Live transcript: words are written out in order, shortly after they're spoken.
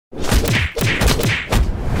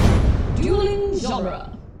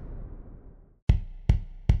genre.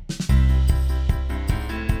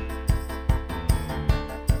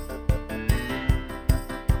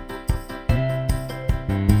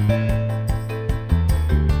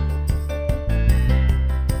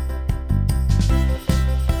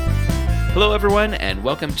 Hello, everyone, and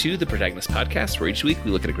welcome to the Protagonist Podcast, where each week we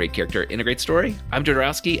look at a great character in a great story. I'm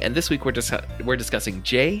Jodorowsky, and this week we're discussing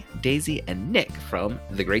Jay, Daisy, and Nick from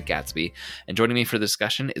The Great Gatsby. And joining me for the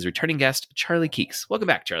discussion is returning guest Charlie Keeks. Welcome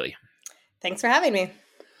back, Charlie. Thanks for having me.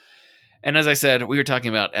 And as I said, we were talking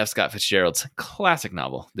about F. Scott Fitzgerald's classic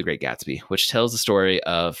novel, The Great Gatsby, which tells the story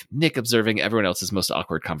of Nick observing everyone else's most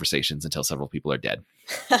awkward conversations until several people are dead.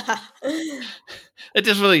 It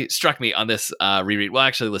just really struck me on this reread. Well, I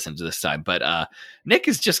actually listened to this time, but Nick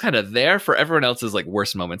is just kind of there for everyone else's like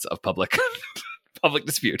worst moments of public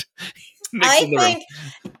dispute. I think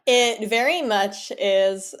it very much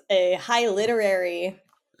is a high literary,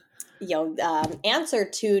 answer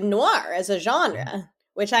to noir as a genre.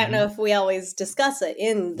 Which I don't know if we always discuss it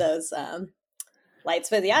in those lights,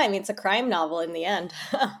 but yeah, I mean, it's a crime novel in the end.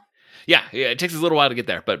 Yeah, it takes a little while to get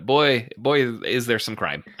there, but boy, is there some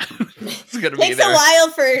crime. It's gonna takes a while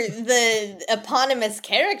for the eponymous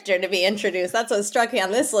character to be introduced. That's what struck me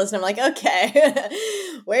on this list. I'm like, okay,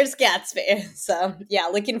 where's Gatsby? So yeah,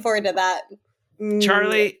 looking forward to that.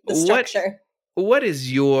 Charlie, the structure. What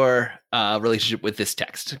is your relationship with this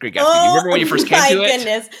text, Great Gatsby? You remember when you first came to it? My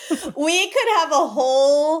goodness. We could have a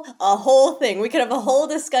whole thing. We could have a whole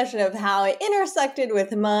discussion of how it intersected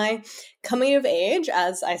with my coming of age,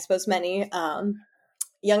 as I suppose many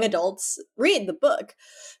young adults read the book.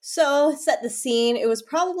 So, set the scene. It was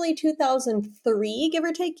probably 2003, give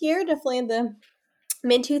or take year, definitely in the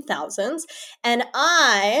mid-2000s. And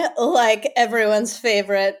I, like everyone's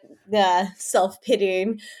favorite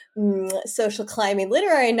self-pitying social climbing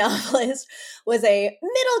literary novelist, was a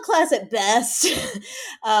middle-class at best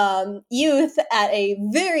youth at a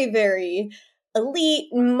very, very elite,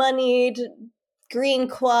 moneyed, green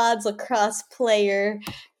quads lacrosse player,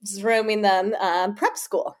 just roaming them prep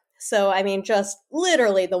school. So, I mean, just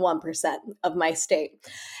literally the 1% of my state.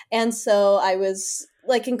 And so I was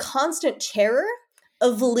like in constant terror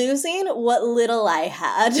of losing what little I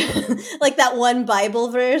had. Like that one Bible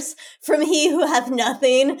verse, from he who hath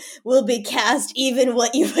nothing will be cast even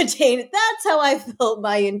what you've attained. That's how I felt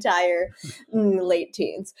my entire late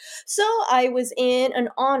teens. So I was in an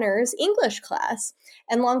honors English class.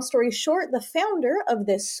 And long story short, the founder of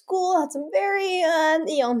this school had some very,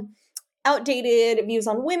 outdated views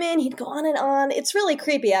on women. He'd go on and on. It's really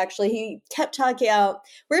creepy, actually. He kept talking out,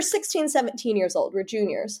 we're 16, 17 years old. We're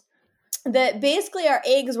juniors. That basically our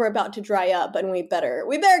eggs were about to dry up, and we better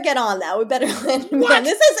get on that. We better land. Man,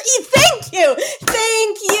 this is thank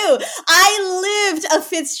you. I lived a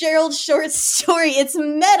Fitzgerald short story. It's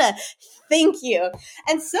meta. Thank you.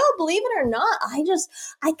 And so, believe it or not,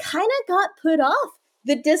 I kind of got put off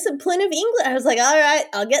the discipline of English. I was like, all right,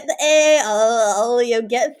 I'll get the A. I'll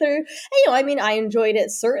get through. And, I mean, I enjoyed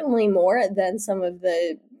it certainly more than some of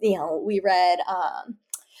the we read.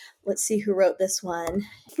 Let's see who wrote this one.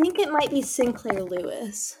 I think it might be Sinclair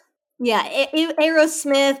Lewis. Yeah,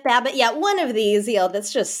 Aerosmith, Babbitt. Yeah, one of these,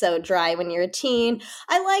 that's just so dry when you're a teen.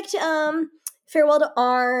 I liked Farewell to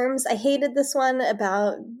Arms. I hated this one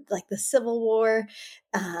about, like, the Civil War.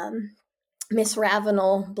 Miss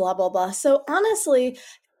Ravenel, blah, blah, blah. So, honestly,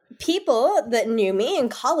 people that knew me in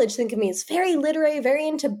college think of me as very literary, very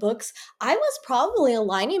into books. I was probably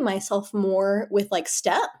aligning myself more with, like,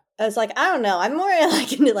 STEM. I was like, I don't know. I'm more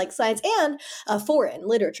like into like science and foreign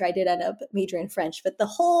literature. I did end up majoring in French, but the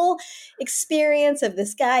whole experience of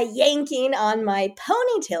this guy yanking on my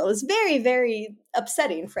ponytail was very, very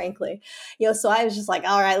upsetting, frankly. So I was just like,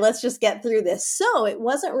 all right, let's just get through this. So it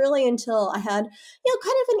wasn't really until I had, kind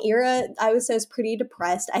of an era. I was pretty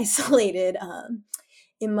depressed, isolated,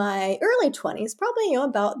 in my early 20s, probably,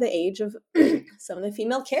 about the age of some of the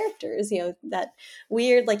female characters, that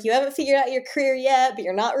weird, like you haven't figured out your career yet, but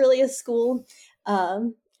you're not really a school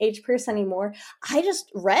age person anymore. I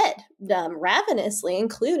just read ravenously,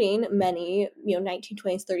 including many,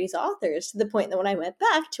 1920s, 30s authors, to the point that when I went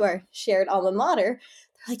back to our shared alma mater,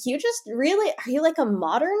 they're like, are you like a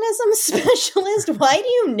modernism specialist? Why do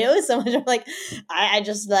you know so much? I'm like, I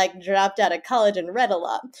just like dropped out of college and read a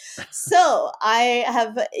lot. So I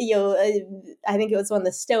have, I think it was one of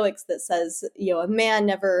the Stoics that says, a man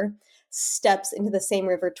never steps into the same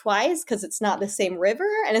river twice because it's not the same river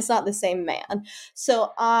and it's not the same man.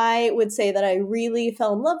 So I would say that I really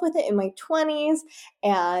fell in love with it in my 20s.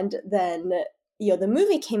 And then, the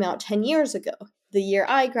movie came out 10 years ago. the year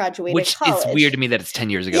I graduated Which college. is weird to me that it's 10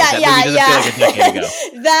 years ago. Yeah, That movie doesn't feel like a decade ago.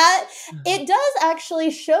 That it does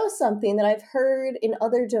actually show something that I've heard in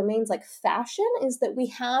other domains like fashion, is that we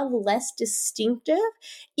have less distinctive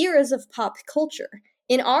eras of pop culture.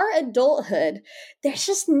 In our adulthood, there's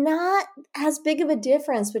just not as big of a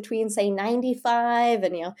difference between, say, 95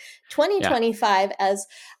 and 2025, as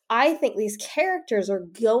I think these characters are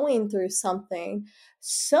going through something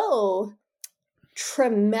so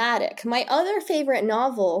traumatic. My other favorite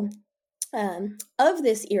novel of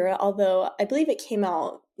this era, although I believe it came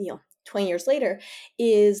out 20 years later,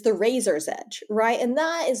 is The Razor's Edge, right? And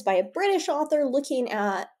that is by a British author looking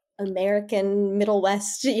at American Middle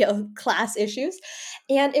West class issues,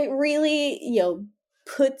 and it really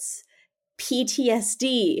puts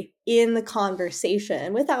PTSD in the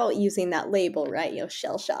conversation without using that label, right?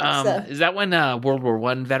 Shell shock. Is that one World War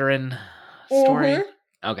I veteran story? Mhm.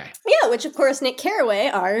 Okay. Yeah, which of course Nick Carraway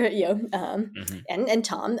are, and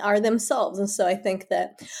Tom are themselves. And so I think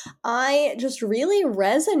that I just really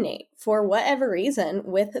resonate, for whatever reason,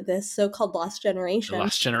 with this so-called Lost Generation. The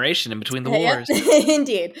Lost Generation in between the wars.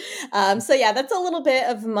 Indeed. So yeah, that's a little bit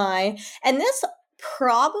of my, and this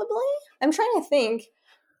probably, I'm trying to think,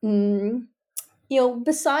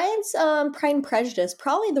 besides Pride and Prejudice,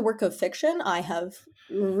 probably the work of fiction I have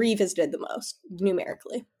revisited the most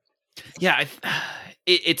numerically. Yeah,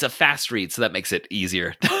 it's a fast read, so that makes it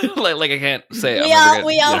easier. like I can't say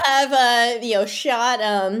we all have shot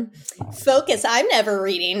focus. I'm never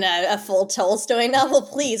reading a full Tolstoy novel.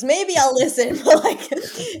 Please, maybe I'll listen, but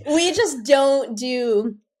we just don't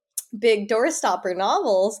do big doorstopper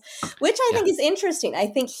novels, which I think is interesting. I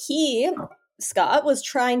think Scott was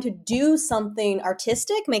trying to do something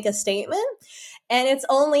artistic, make a statement. And it's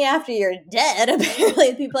only after you're dead,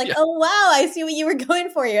 apparently, people are like, oh, wow, I see what you were going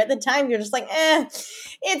for here. At the time, you're just like,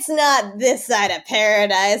 it's not this side of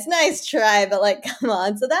paradise. Nice try, but come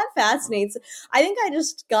on. So that fascinates. I think I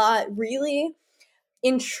just got really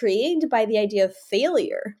intrigued by the idea of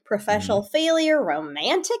failure, professional failure,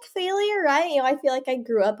 romantic failure, right? I feel like I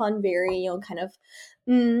grew up on very, kind of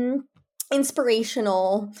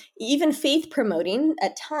inspirational, even faith promoting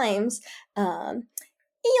at times,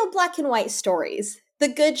 black and white stories. The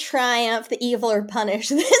good triumph, the evil are punished.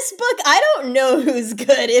 This book, I don't know who's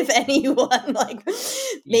good, if anyone.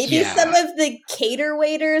 Maybe some of the cater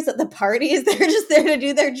waiters at the parties, they're just there to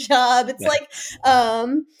do their job. It's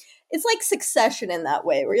it's like Succession in that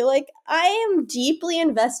way, where you're like, I am deeply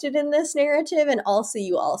invested in this narrative, and also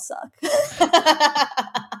you all suck.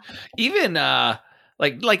 Even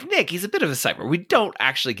like Nick, he's a bit of a cipher. We don't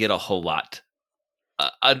actually get a whole lot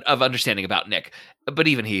of understanding about Nick, but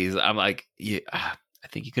even I'm like, I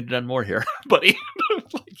think you could have done more here, buddy.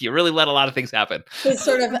 You really let a lot of things happen. It's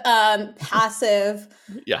sort of passive.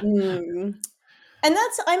 Yeah. And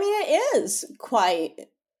that's, it is quite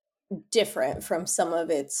different from some of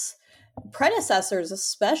its predecessors,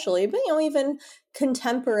 especially, but even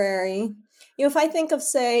contemporary. If I think of,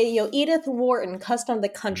 say, Edith Wharton, Custom of the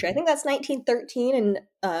Country, I think that's 1913,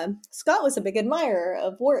 and Scott was a big admirer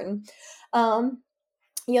of Wharton.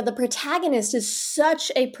 The protagonist is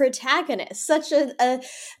such a protagonist, such a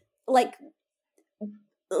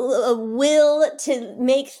will to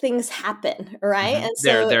make things happen, right? And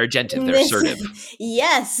so they're agentive, they're assertive.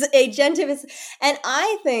 Yes, agentive is, and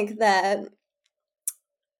I think that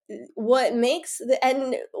what makes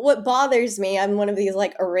and what bothers me, I'm one of these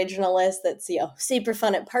originalists that's super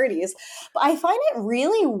fun at parties, but I find it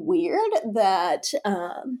really weird that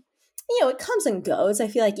it comes and goes. I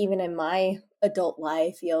feel like even in my adult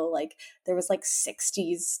life, there was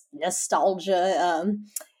 60s nostalgia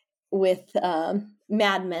with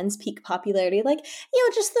Mad Men's peak popularity,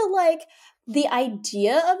 just the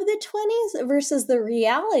idea of the 20s versus the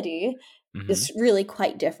reality is really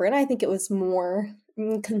quite different. I think it was more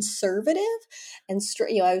conservative and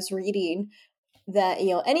I was reading that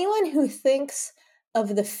anyone who thinks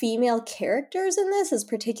of the female characters in this as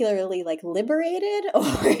particularly liberated or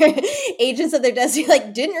agents of their destiny,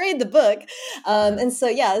 didn't read the book. And so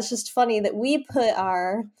it's just funny that we put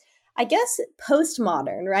our, I guess,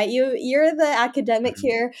 postmodern, right? You're the academic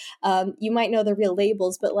here. You might know the real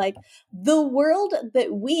labels, but the world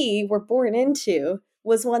that we were born into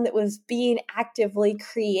was one that was being actively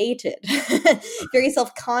created very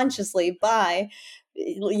self-consciously by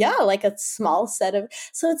a small set of,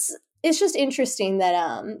 so it's just interesting that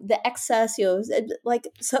the excess,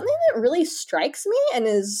 something that really strikes me and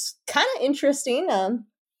is kind of interesting.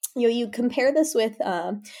 You compare this with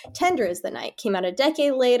Tender is the Night, came out a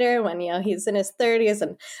decade later when he's in his 30s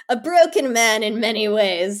and a broken man in many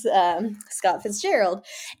ways, Scott Fitzgerald,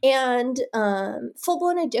 and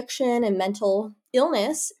full-blown addiction and mental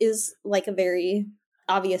illness is like a very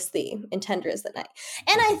obvious theme in Tender is the Night.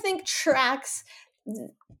 And I think tracks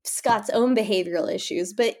Scott's own behavioral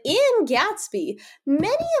issues. But in Gatsby,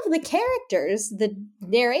 many of the characters, the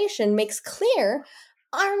narration makes clear,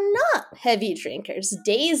 are not heavy drinkers.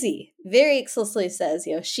 Daisy very explicitly says,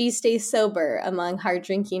 she stays sober among hard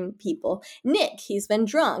drinking people. Nick, he's been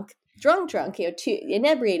drunk,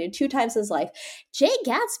 inebriated 2 times his life. Jay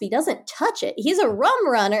Gatsby doesn't touch it. He's a rum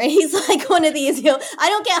runner. He's like one of these, I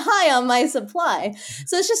don't get high on my supply.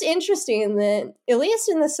 So it's just interesting that, at least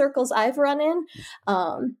in the circles I've run in,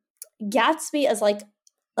 Gatsby is like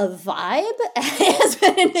a vibe has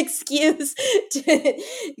been an excuse to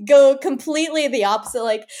go completely the opposite.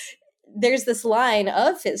 Like, there's this line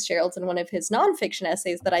of Fitzgerald's in one of his nonfiction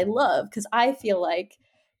essays that I love, because I feel like,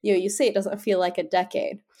 you say it doesn't feel like a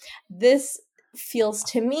decade. This feels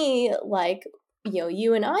to me like,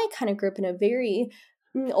 you and I kind of grew up in a very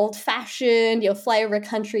old-fashioned, flyover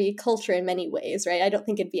country culture in many ways, right? I don't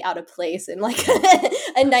think it'd be out of place in like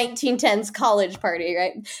a 1910s college party,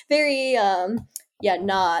 right? Very,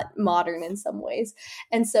 not modern in some ways.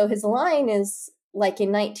 And so his line is like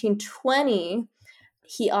in 1920,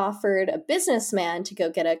 he offered a businessman to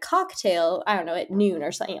go get a cocktail, I don't know, at noon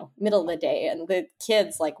or something, middle of the day. And the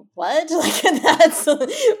kid's like, what? Like, that's,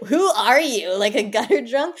 who are you? Like a gutter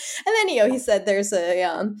drunk? And then, he said there's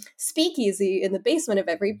a speakeasy in the basement of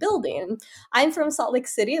every building. I'm from Salt Lake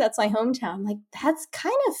City. That's my hometown. Like, that's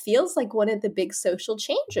kind of feels like one of the big social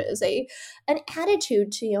changes, an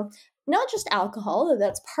attitude to, not just alcohol, though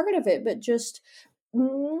that's part of it, but just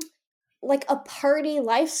like a party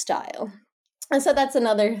lifestyle. And so that's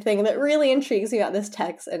another thing that really intrigues me about this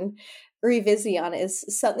text and revisiting on is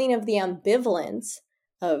something of the ambivalence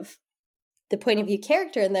of the point of view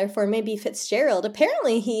character, and therefore maybe Fitzgerald.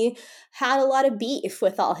 Apparently he had a lot of beef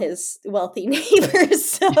with all his wealthy neighbors.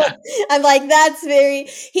 So I'm like,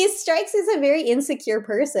 he strikes as a very insecure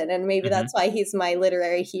person, and maybe that's why he's my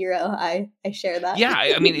literary hero. I share that. Yeah,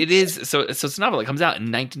 I mean, it is. So it's a novel that comes out in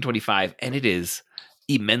 1925, and it is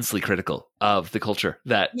immensely critical of the culture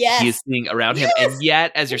that he is seeing around him, and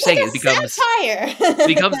yet, as you're saying, it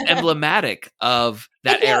becomes emblematic of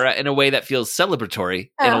that era in a way that feels celebratory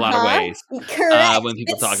in a lot of ways. Correct. When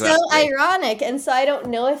people talk it's about so ironic, and so I don't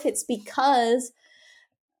know if it's because,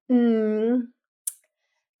 kind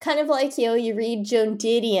of like, you read Joan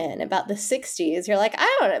Didion about the 60s. You're like,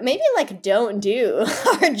 I don't know, maybe like don't do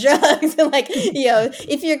hard drugs. And like,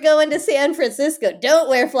 if you're going to San Francisco, don't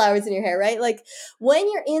wear flowers in your hair, right? Like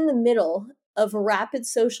when you're in the middle of rapid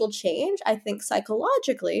social change, I think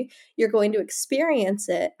psychologically, you're going to experience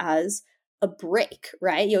it as a break,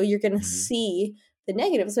 right? You're going to see the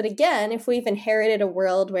negatives. But again, if we've inherited a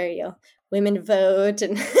world where, women vote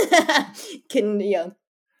and can,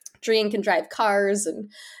 drink and drive cars,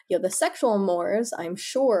 and the sexual mores, I'm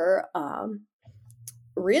sure,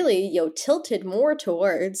 really tilted more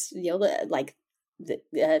towards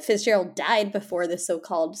Fitzgerald died before the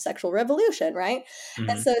so-called sexual revolution, right?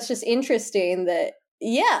 And so it's just interesting that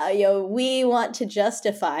we want to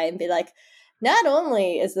justify and be like, not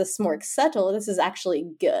only is this more subtle, this is actually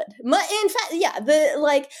good. In fact,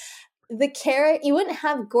 the carrot, you wouldn't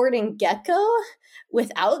have Gordon Gekko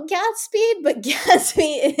without Gatsby, but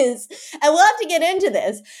Gatsby is, and we'll have to get into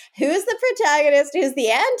this, who's the protagonist, who's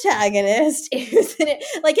the antagonist, who's in it,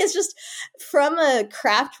 like, it's just, from a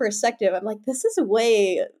craft perspective, I'm like, this is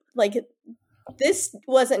way, like, this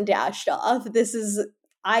wasn't dashed off, this is,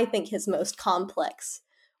 I think, his most complex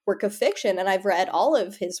work of fiction, and I've read all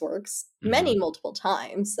of his works multiple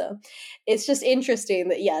times, so it's just interesting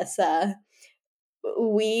that, yes,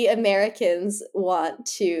 we Americans want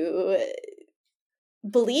to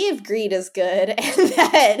believe greed is good and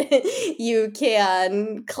that you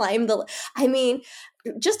can climb I mean,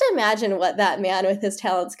 just imagine what that man with his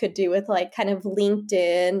talents could do with like kind of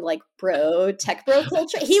LinkedIn, like tech bro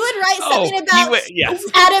culture. He would write something about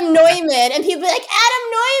Adam Neumann, and people be like,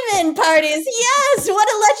 Adam Neumann parties, yes, what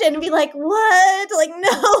a legend. And be like, what? Like,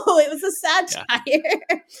 no, it was a satire.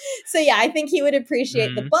 So yeah, I think he would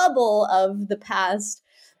appreciate the bubble of the past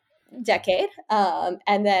decade,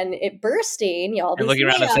 and then it bursting, all these, and looking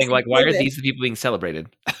around and saying, like, why are these the people being celebrated?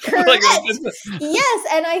 Correct. Yes,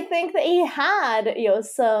 and I think that he had,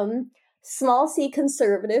 some small c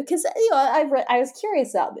conservative, because I was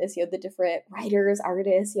curious about this, the different writers,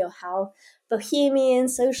 artists, how bohemian,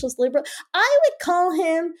 socialist, liberal. I would call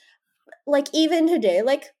him, like, even today,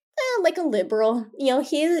 like a liberal.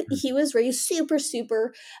 He was raised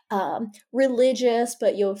super religious,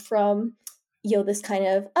 but from this kind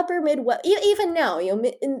of upper Midwest, even now, in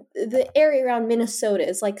the area around Minnesota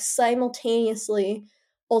is like simultaneously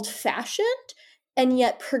old-fashioned and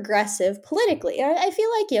yet progressive politically. I feel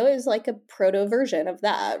like, it was like a proto version of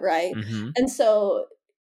that, right? Mm-hmm. And so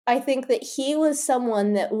I think that he was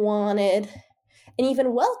someone that wanted and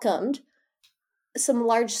even welcomed some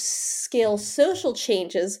large scale social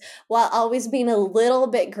changes while always being a little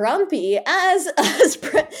bit grumpy and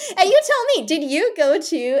you tell me, did you go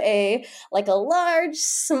to a large,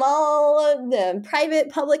 small, private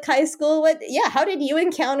public high school? How did you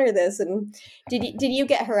encounter this? And did you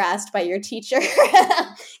get harassed by your teacher?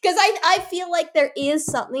 Because I feel like there is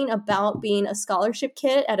something about being a scholarship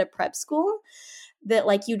kid at a prep school that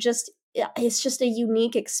it's just a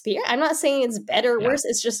unique experience. I'm not saying it's better or worse.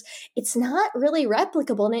 It's not really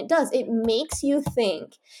replicable. And it makes you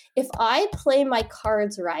think, if I play my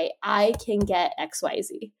cards right, I can get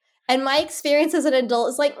XYZ. And my experience as an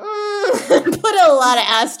adult is like, put a lot of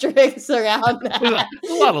asterisks around that.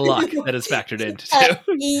 There's a lot of luck that is factored into too.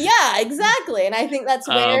 Yeah, exactly. And I think that's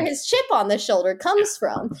where his chip on the shoulder comes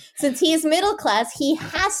from. Since he's middle class, he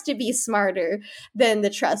has to be smarter than the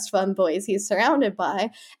trust fund boys he's surrounded by.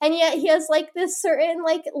 And yet he has this certain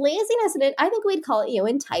laziness in it. I think we'd call it,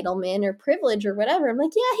 entitlement or privilege or whatever. I'm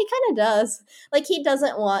like, yeah, he kind of does. He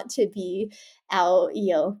doesn't want to be out,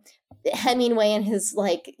 Hemingway and his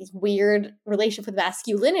weird relationship with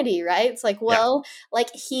masculinity, right? It's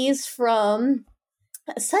he's from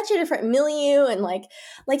such a different milieu, and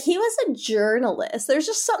he was a journalist. There's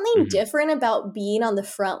just something different about being on the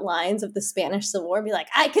front lines of the Spanish Civil War and be like,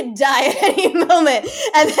 I could die at any moment,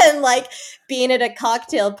 and then being at a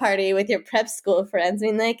cocktail party with your prep school friends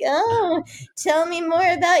being like, oh, tell me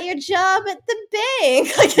more about your job at the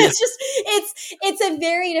bank. It's a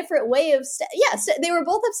very different way of they were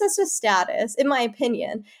both obsessed with status, in my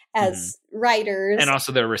opinion, as writers, and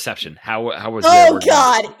also their reception. How was their word?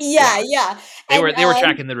 God, yeah. They were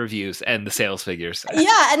tracking the reviews and the sales figures.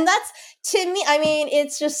 Yeah, and that's, to me, I mean,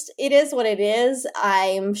 it is what it is.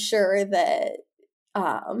 I'm sure that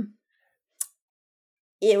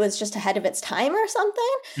it was just ahead of its time or something.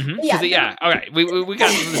 Mm-hmm. Yeah. All right. We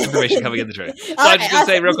got some of this information coming in the trailer. So I'm just going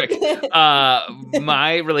to say real quick,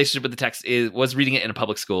 my relationship with the text was reading it in a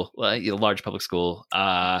public school, large public school.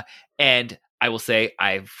 And I will say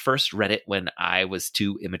I first read it when I was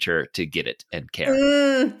too immature to get it and care.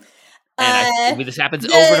 And this happens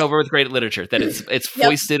over and over with great literature, that it's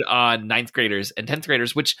foisted on 9th graders and 10th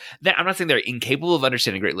graders, which I'm not saying they're incapable of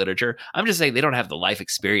understanding great literature. I'm just saying they don't have the life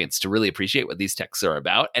experience to really appreciate what these texts are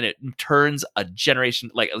about. And it turns a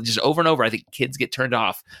generation, just over and over, I think kids get turned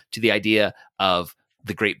off to the idea of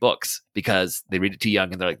the great books because they read it too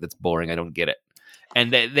young and they're like, that's boring, I don't get it.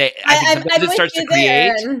 And I think it starts to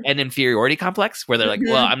create an inferiority complex where they're like,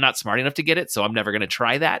 well, I'm not smart enough to get it, so I'm never going to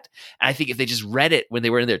try that. And I think if they just read it when they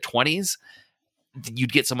were in their 20s,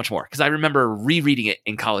 you'd get so much more. Because I remember rereading it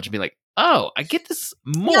in college and being like, oh, I get this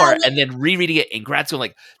more. And then rereading it in grad school,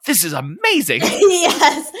 like, this is amazing.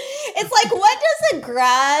 Yes. It's what does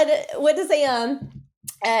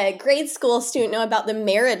a grade school student know about the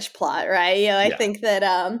marriage plot, right? I think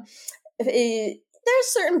that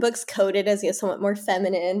there's certain books coded as somewhat more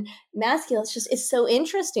feminine, masculine. It's so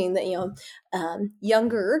interesting that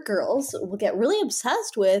younger girls will get really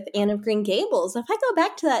obsessed with Anne of Green Gables. If I go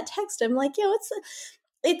back to that text, I'm like,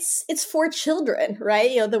 it's for children,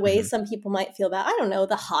 right? The way some people might feel about, I don't know,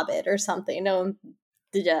 The Hobbit or something. Knock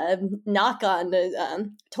on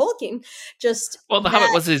Tolkien. The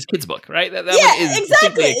Hobbit was his kid's book, right? That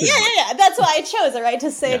exactly. Yeah. That's why I chose it, right?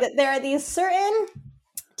 To say that there are these certain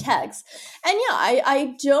texts. And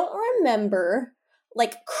I don't remember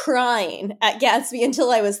crying at Gatsby until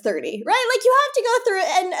I was 30, right? You have to go through it.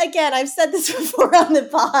 And again, I've said this before on the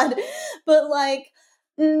pod, but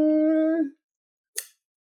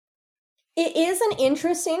it is an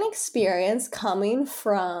interesting experience coming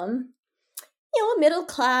from a middle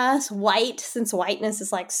class white, since whiteness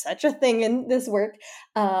is such a thing in this work,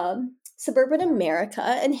 suburban America,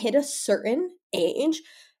 and hit a certain age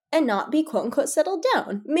and not be quote unquote settled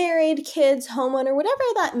down, married, kids, homeowner, whatever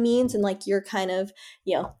that means in your kind of,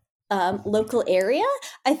 local area.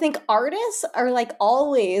 I think artists are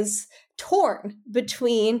always torn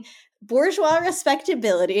between bourgeois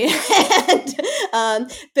respectability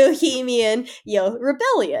and bohemian,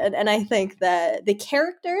 rebellion. And I think that the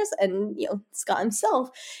characters and, Scott himself,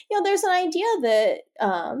 there's an idea that,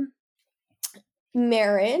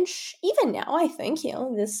 marriage, even now, I think,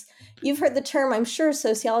 you've heard the term, I'm sure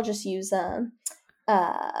sociologists use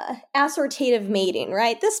assortative mating,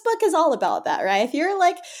 right? This book is all about that, right? If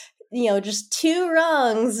you're just two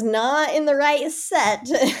rungs not in the right set,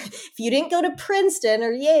 if you didn't go to Princeton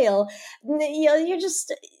or Yale,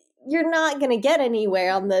 you're not going to get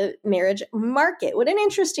anywhere on the marriage market. What an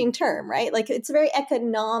interesting term, right? Like, it's very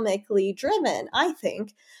economically driven, I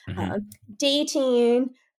think.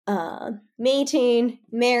 Dating, mating,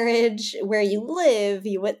 marriage, where you live,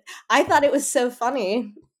 I thought it was so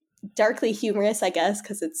funny, darkly humorous, I guess,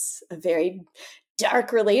 because it's a very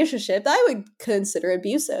dark relationship that I would consider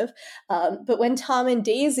abusive. But when Tom and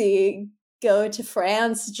Daisy go to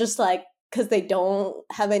France, just like because they don't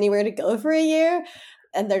have anywhere to go for a year,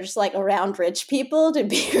 and they're just like around rich people to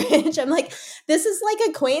be rich, I'm like, this is like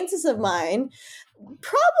acquaintances of mine,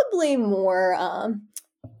 probably more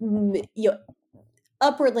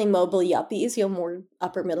upwardly mobile yuppies, more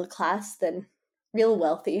upper middle class than real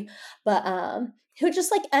wealthy, but who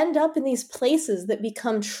just like end up in these places that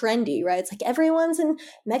become trendy, right? It's like everyone's in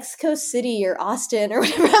Mexico City or Austin or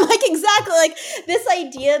whatever. I'm like, exactly, like this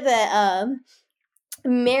idea that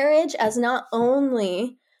marriage as not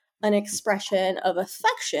only an expression of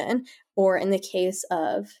affection, or in the case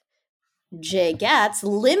of Jay Gatz,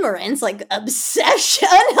 limerence, like obsession,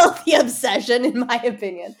 unhealthy obsession, in my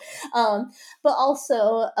opinion, but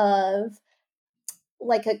also of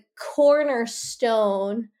like a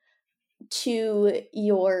cornerstone to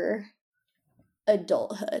your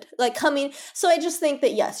adulthood, like coming. So I just think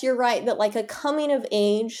that, yes, you're right, that like a coming of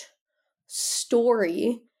age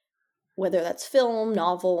story, whether that's film,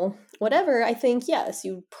 novel, whatever, I think, yes,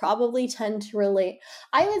 you probably tend to relate.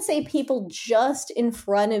 I would say people just in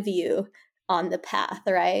front of you on the path,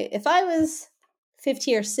 right? If I was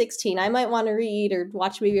 15 or 16, I might want to read or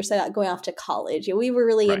watch a movie or say going off to college. We were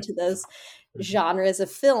really into those genres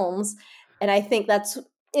of films. And I think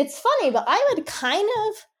it's funny, but I would kind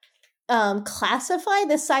of classify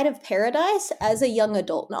The Side of Paradise as a young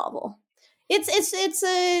adult novel. It's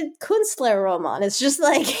a Kunstlerroman. It's just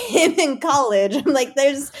like him in college. I'm like,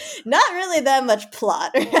 there's not really that much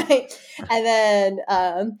plot, right? And then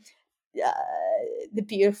The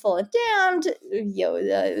Beautiful and Damned,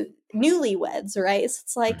 the newlyweds, right? So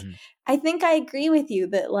it's like, I think I agree with you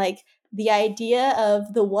that like the idea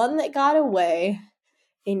of the one that got away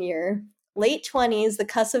in your late 20s, the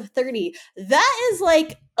cusp of 30, that is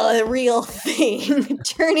like a real thing.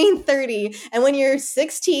 Turning 30, and when you're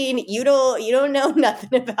 16, you don't know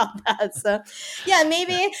nothing about that. So yeah,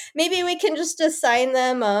 maybe we can just assign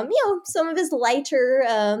them some of his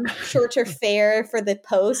lighter shorter fare for the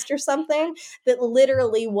Post or something that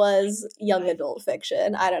literally was young adult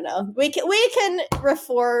fiction. I don't know, we can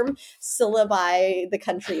reform syllabi the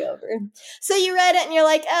country over. So you read it and you're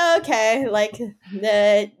like, oh, okay, like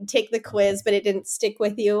take the quiz, but it didn't stick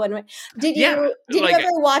with you. And did you ever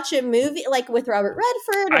watch a movie like with Robert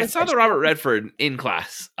Redford? I saw the Robert Redford in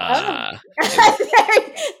class.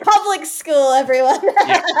 Public school, everyone.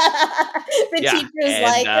 The teacher's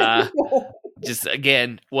like, just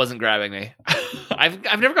again wasn't grabbing me.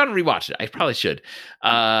 I've never gone and rewatched it. I probably should,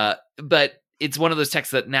 but it's one of those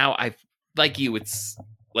texts that now like you. It's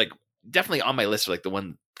like definitely on my list for like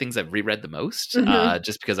the things I've reread the most,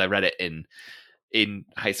 just because I read it in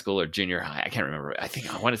high school or junior high. I can't remember. I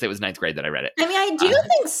want to say it was 9th grade that I read it. I mean, I do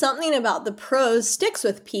think something about the prose sticks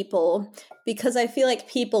with people because I feel like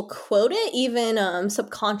people quote it even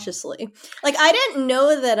subconsciously. Like, I didn't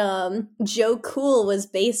know that Joe Cool was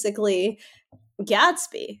basically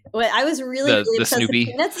Gatsby. I was really the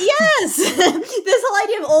Snoopy. Yes, this whole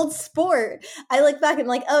idea of old sport. I look back and I'm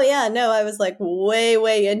like, oh yeah, no, I was like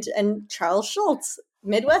way into, and Charles Schultz,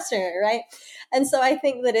 Midwesterner, right? And so I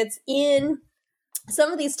think that it's in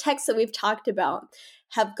some of these texts that we've talked about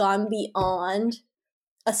have gone beyond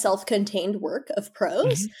a self-contained work of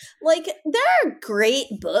prose. Like, there are great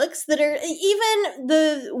books that are, even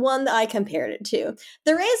the one that I compared it to,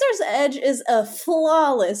 The Razor's Edge is a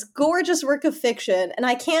flawless, gorgeous work of fiction, and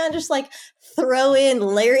I can't just like throw in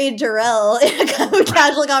Larry Durrell in a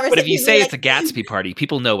casual conversation. But if you say it's a Gatsby party,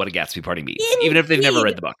 people know what a Gatsby party means, even if they've never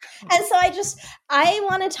read the book. And so I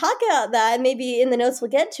want to talk about that, and maybe in the notes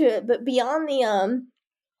we'll get to it, but beyond the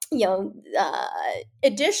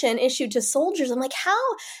edition issued to soldiers, I'm like, how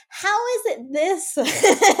is it this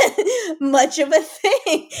much of a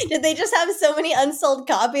thing? Did they just have so many unsold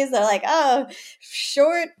copies? They're like, oh,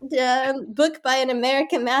 short book by an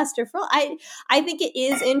American master. I think it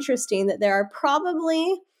is interesting that there are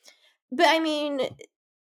probably, but I mean,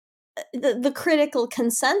 the critical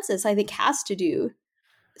consensus, I think, has to do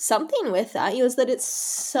something with that. Is that it's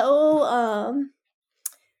so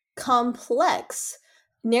complex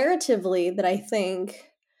narratively that I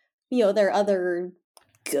think, there are other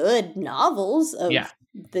good novels of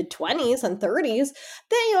the 20s and 30s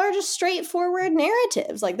that are just straightforward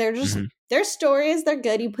narratives. Like, they're just, they're stories, they're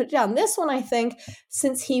good, you put it down. This one, I think,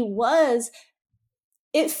 since it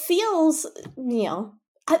feels,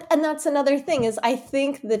 And that's another thing is I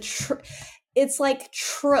think it's like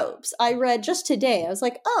tropes. I read just today, I was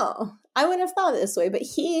like, oh, I wouldn't have thought of it this way, but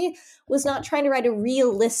he was not trying to write a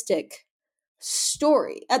realistic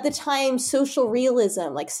story. At the time, social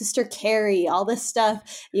realism, like Sister Carrie, all this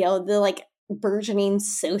stuff, the like burgeoning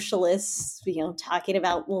socialists, talking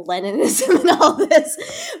about Leninism and all this,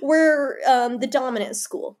 were the dominant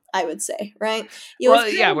school, I would say, right?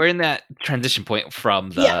 We're in that transition point from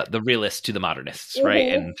the realists to the modernists, right?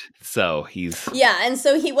 Mm-hmm. And so he's... Yeah, and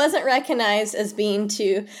so he wasn't recognized as being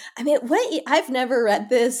I've never read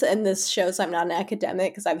this, and this shows I'm not an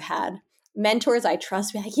academic, because I've had mentors I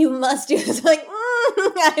trust be like, you must do this. Like,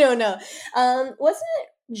 I don't know. Wasn't it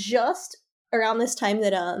just around this time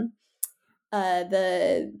that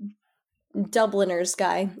the Dubliners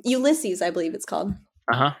guy, Ulysses, I believe it's called.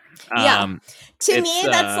 Yeah. To me,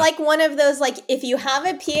 that's like one of those, like, if you have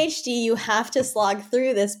a PhD, you have to slog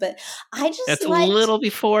through this. But I just That's a little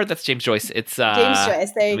before. That's James Joyce. It's James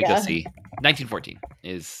Joyce. There you go. See. 1914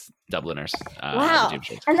 is Dubliners. Wow.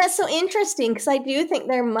 And that's so interesting, because I do think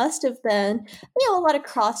there must have been, a lot of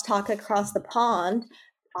crosstalk across the pond.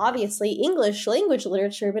 Obviously, English language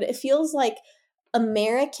literature, but it feels like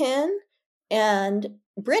American and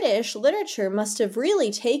British literature must have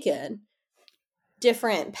really taken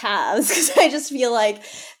different paths, because I just feel like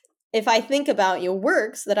if I think about your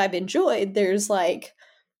works that I've enjoyed, there's like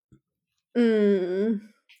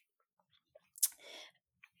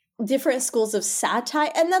different schools of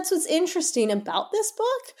satire, and that's what's interesting about this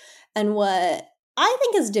book, and what I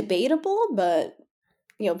think is debatable, but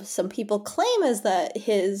some people claim is that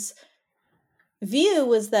his view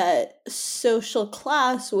was that social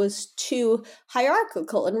class was too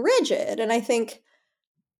hierarchical and rigid, and I think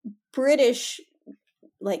British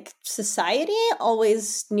society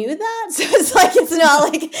always knew that, so it's like, it's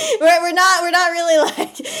not like we're not really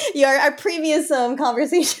like our previous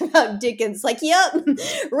conversation about Dickens, like, yep,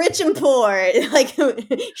 rich and poor, like,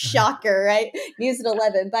 shocker, right? News at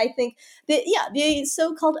 11. But I think that the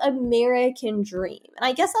so-called American dream, and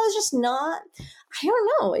I guess I was just not, I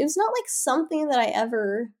don't know, it was not like something that I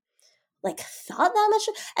ever thought that much.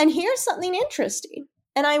 And here's something interesting,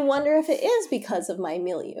 and I wonder if it is because of my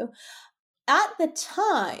milieu. At the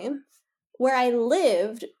time, where I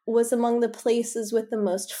lived was among the places with the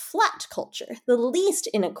most flat culture, the least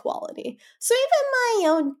inequality. So even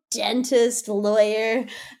my dentist, lawyer,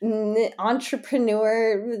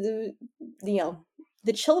 entrepreneur,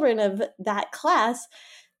 the children of that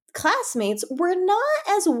classmates were not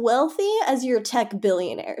as wealthy as your tech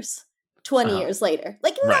billionaires 20 years later.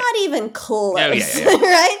 Like, not even close,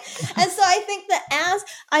 right? And so I think that as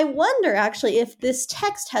I wonder, actually, if this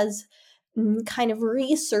text has kind of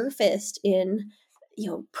resurfaced in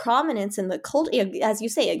prominence in the culture, as you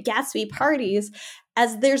say, at Gatsby parties,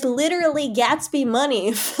 as there's literally Gatsby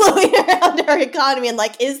money flowing around our economy, and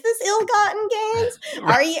like, is this ill-gotten gains?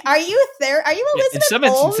 Right. Are you there? Are you Elizabeth in some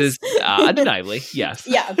Holmes? instances, undeniably, yes.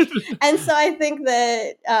 Yeah. And so I think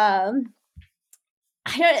that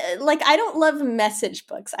I don't love message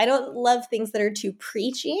books. I don't love things that are too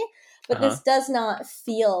preachy, but this does not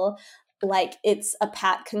feel like it's a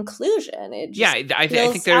pat conclusion. It just I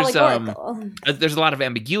think there's a lot of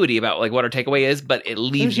ambiguity about like what our takeaway is, but it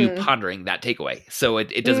leaves you pondering that takeaway. So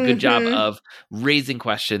it does a good job of raising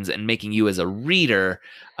questions and making you as a reader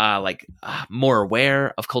more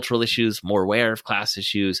aware of cultural issues, more aware of class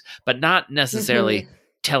issues, but not necessarily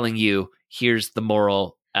telling you, here's the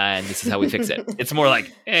moral and this is how we fix it. It's more like,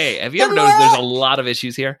 hey, have you ever noticed there's a lot of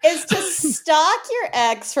issues here? Is to stalk your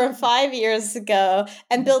ex from 5 years ago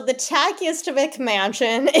and build the tackiest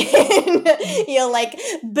McMansion in,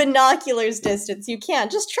 binoculars distance. You can't.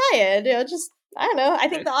 Just try it. I don't know. I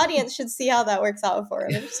think the audience should see how that works out for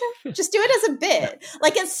them. Just do it as a bit.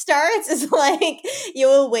 Like, it starts as like,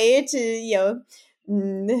 a way to,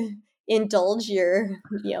 indulge your,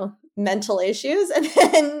 mental issues, and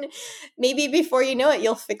then maybe before you know it,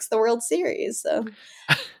 you'll fix the World Series. So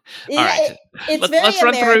all right, it's let's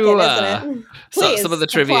run through isn't it? Some of the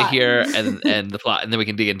trivia here and the plot, and then we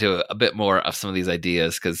can dig into a bit more of some of these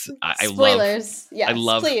ideas, because I spoilers. I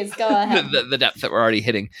love please go ahead. the depth that we're already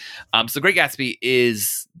hitting. So Great Gatsby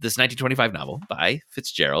is this 1925 novel by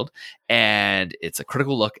Fitzgerald, and it's a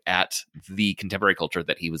critical look at the contemporary culture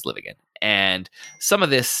that he was living in, and some of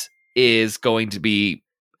this is going to be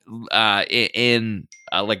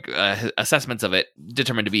assessments of it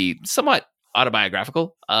determined to be somewhat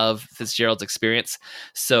autobiographical of Fitzgerald's experience.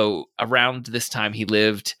 So around this time, he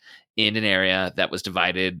lived in an area that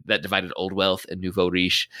divided Old Wealth and Nouveau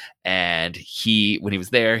Riche. And when he was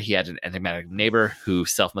there, he had an enigmatic neighbor who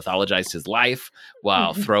self-mythologized his life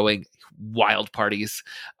while throwing wild parties,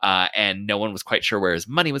 and no one was quite sure where his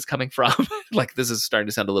money was coming from. Like, this is starting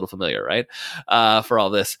to sound a little familiar, right? For all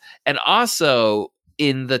this. And also,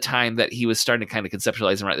 in the time that he was starting to kind of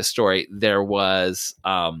conceptualize and write the story, there was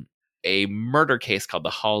a murder case called the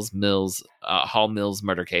Hall Mills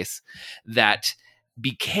murder case that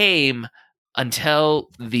became, until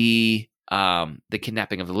the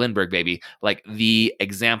kidnapping of the Lindbergh baby, like the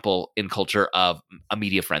example in culture of a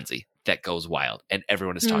media frenzy that goes wild, and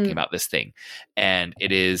everyone is talking about this thing. And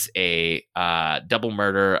it is a double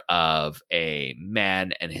murder of a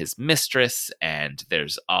man and his mistress, and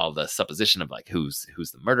there's all the supposition of like who's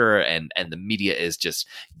the murderer, and the media is just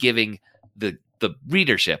giving the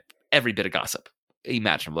readership every bit of gossip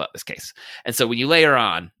imaginable about this case. And so when you layer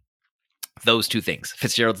on those two things,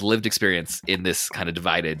 Fitzgerald's lived experience in this kind of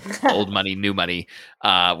divided old money, new money,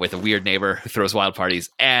 with a weird neighbor who throws wild parties,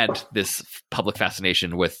 and this public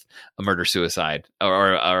fascination with a murder-suicide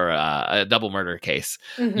or a double murder case,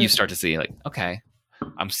 you start to see like, okay,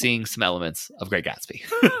 I'm seeing some elements of Great Gatsby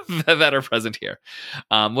that are present here.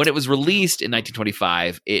 When it was released in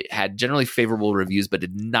 1925, it had generally favorable reviews, but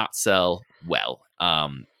did not sell well.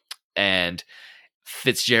 And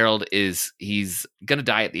Fitzgerald he's going to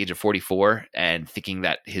die at the age of 44, and thinking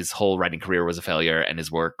that his whole writing career was a failure and his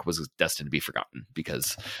work was destined to be forgotten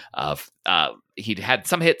because of he'd had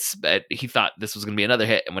some hits, but he thought this was going to be another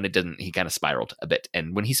hit, and when it didn't, he kind of spiraled a bit.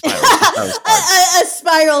 And when he spirals,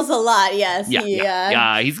 spirals a lot. Yes, he's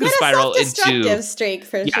going to spiral into streak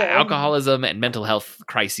for sure. Alcoholism and mental health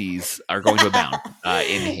crises are going to abound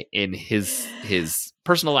in his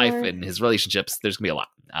personal life and his relationships. There's going to be a lot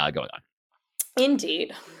going on.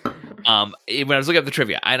 Indeed. When I was looking up the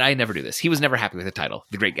trivia, and I never do this, he was never happy with the title,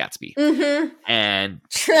 The Great Gatsby. And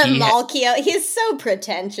Trimalchio, he's so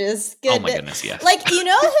pretentious. Good. Oh my goodness, yes. Like, you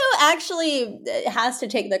know who actually has to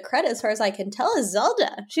take the credit, as far as I can tell, is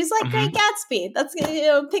Zelda. She's like, Great Gatsby. That's,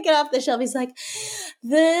 pick it off the shelf. He's like,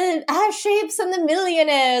 the ash shapes and the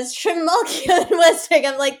millionaires, Trimalchio and Westig.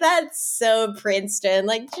 I'm like, that's so Princeton.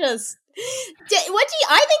 Like, just...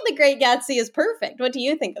 I think The Great Gatsby is perfect. What do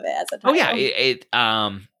you think of it as a title? Oh yeah,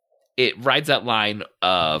 it rides that line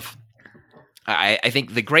of I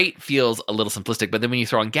think the great feels a little simplistic, but then when you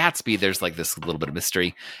throw on Gatsby, there's like this little bit of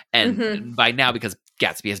mystery. And by now, because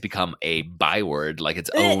Gatsby has become a byword, like its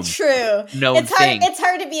own known thing. It's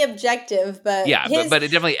hard to be objective, but but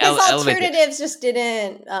it definitely his alternatives just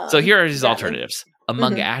didn't. So here are his alternatives: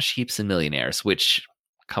 Among Ash Heaps and Millionaires, which,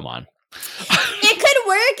 come on. It could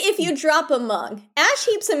work if you drop among. Ash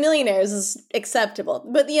heaps and millionaires is acceptable,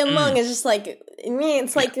 but the among is just like,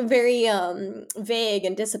 it's like very vague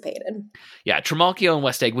and dissipated. Yeah, Trimalchio and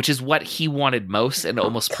Westig, which is what he wanted most, and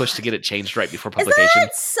almost pushed to get it changed right before publication. Isn't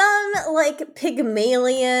that some like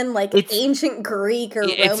Pygmalion, like ancient Greek or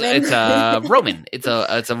Roman? It's Roman. It's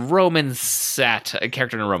a Roman a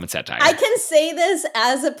character in a Roman satire. I can say this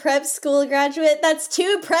as a prep school graduate. That's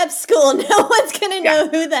too prep school. No one's gonna know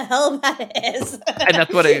who the hell that is. And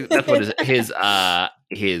that's what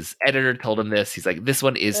his editor told him this. He's like, this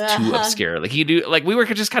one is too obscure. Like you do, like we were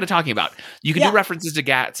just kind of talking about. You can do references to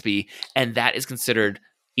Gatsby, and that is considered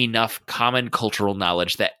enough common cultural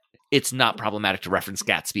knowledge that it's not problematic to reference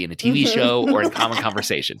Gatsby in a TV show or in common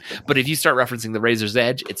conversation. But if you start referencing The Razor's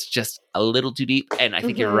Edge, it's just a little too deep. And I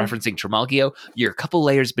think you're referencing Trimalchio. You're a couple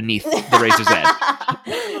layers beneath The Razor's Edge.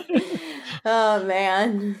 Oh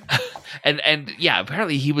man. And yeah,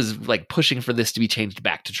 apparently he was like pushing for this to be changed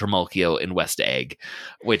back to Trimalchio in Westig,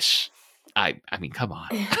 which I mean, come on.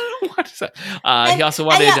 What is that? He also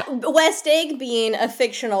wanted Westig being a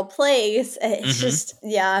fictional place. It's just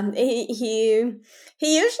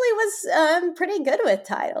he usually was pretty good with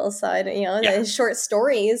titles. So his short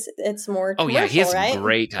stories, it's more commercial, he has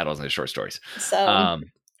great titles in his short stories. So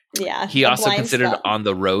he also considered On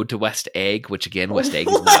the Road to West Egg, which again, West Egg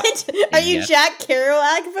is what? Are you Jack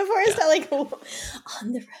Kerouac before? It's not like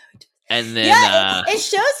On the Road. And then it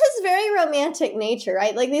shows his very romantic nature,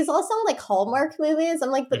 right? Like these all sound like Hallmark movies. I'm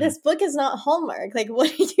like, but this book is not Hallmark. Like,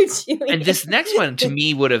 what are you doing? And this next one to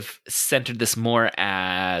me would have centered this more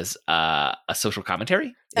as a social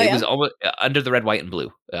commentary. It was almost Under the Red, White, and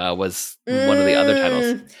Blue was one of the other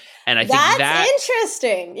titles. And I think that's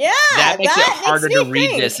interesting. Yeah, that makes it harder to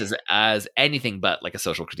read this as anything but like a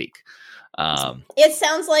social critique. It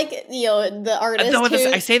sounds like the artist.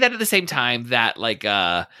 I say that at the same time that like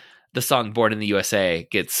the song "Born in the USA"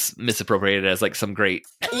 gets misappropriated as like some great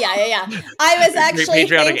Yeah. I was actually great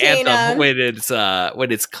patriotic thinking, anthem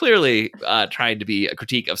when it's clearly trying to be a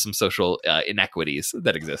critique of some social inequities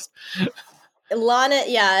that exist. Lana,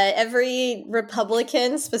 every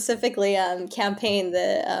Republican specifically campaign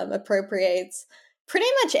that appropriates pretty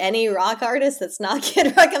much any rock artist that's not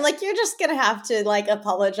Kid Rock. I'm like, you're just gonna have to like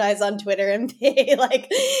apologize on Twitter and pay like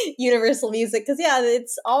Universal Music, because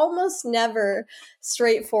it's almost never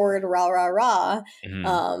straightforward rah rah rah.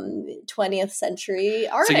 20th century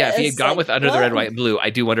artists. So if he had gone like, with Under the Red, White, and Blue, I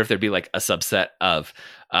do wonder if there'd be like a subset of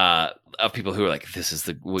people who are like, this is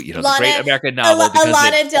the great American novel because a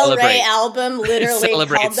Lana Del Rey album literally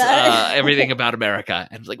celebrates everything about America.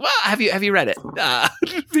 And it's like, well, have you read it?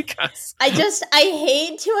 Because I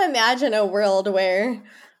hate to imagine a world where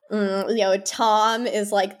Tom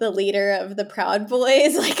is like the leader of the Proud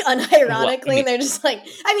Boys, like unironically, and they're just like,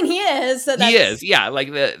 I mean, he is. So he is, yeah.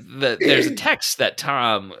 Like there's a text that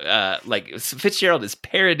Tom, like Fitzgerald is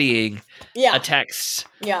parodying a text,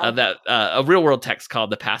 that a real world text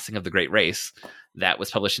called "The Passing of the Great Race" that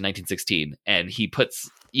was published in 1916, and he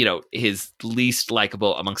puts his least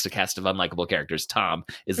likable amongst a cast of unlikable characters. Tom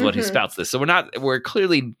is the one who spouts this. So we're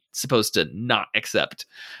clearly supposed to not accept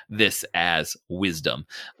this as wisdom.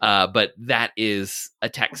 But that is a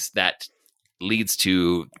text that leads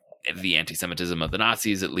to the anti-Semitism of the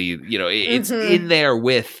Nazis. It's in there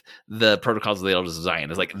with the Protocols of the Elders of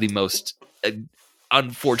Zion. Is like the most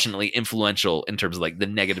unfortunately influential in terms of like the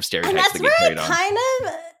negative stereotypes that get carried on.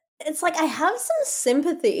 It's like I have some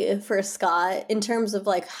sympathy for Scott in terms of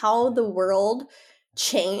like how the world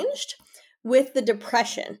changed with the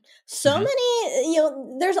Depression. So many,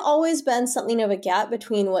 there's always been something of a gap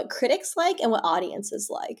between what critics like and what audiences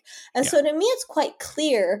like. And so to me, it's quite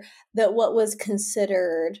clear that what was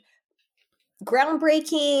considered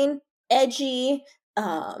groundbreaking, edgy,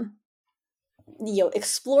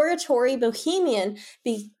 exploratory, bohemian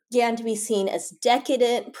began to be seen as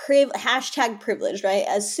decadent, hashtag privileged, right?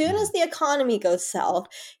 As soon as the economy goes south,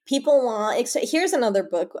 people want... Here's another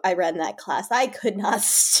book I read in that class I could not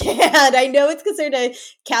stand. I know it's considered a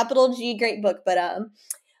capital G great book, but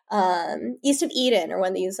East of Eden, or one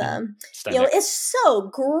of these, it's so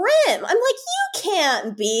grim. I'm like, you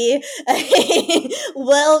can't be a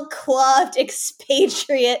well-coiffed,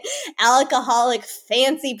 expatriate, alcoholic,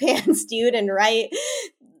 fancy pants dude and write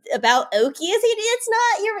about Okie. It's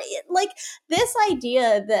not, you're like, this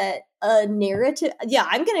idea that a narrative,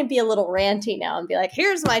 I'm gonna be a little ranty now and be like,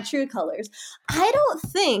 here's my true colors. I don't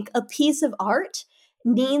think a piece of art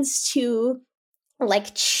needs to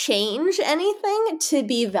like change anything to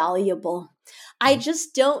be valuable. I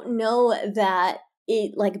just don't know that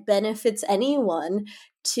it like benefits anyone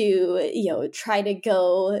to try to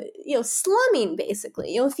go slumming,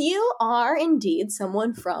 basically. If you are indeed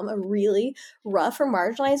someone from a really rough or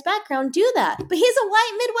marginalized background, do that. But he's a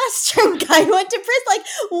white Midwestern guy who went to prison. Like,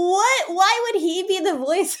 what? Why would he be the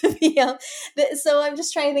voice of So I'm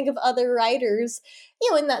just trying to think of other writers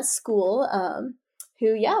in that school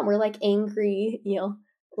who were like angry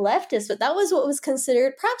leftists, but that was what was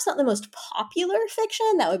considered perhaps not the most popular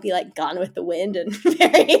fiction. That would be like Gone with the Wind and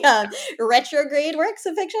very retrograde works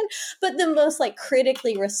of fiction, but the most like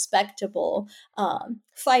critically respectable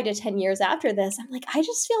 5 to 10 years after this. I'm like, I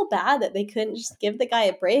just feel bad that they couldn't just give the guy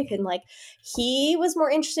a break, and like he was more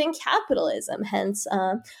interested in capitalism, hence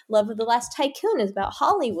Love of the Last Tycoon is about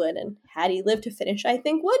Hollywood, and had he lived to finish, I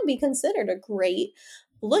think would be considered a great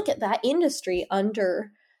look at that industry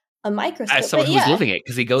under a microscope. As someone who's living it,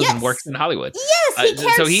 because he goes and works in Hollywood. Yes, he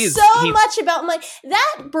cares so much about money.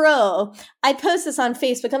 That bro, I post this on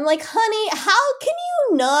Facebook. I'm like, honey, how can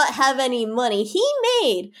you not have any money? He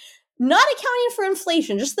made, not accounting for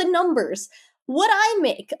inflation, just the numbers, what I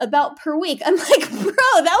make about per week. I'm like, bro,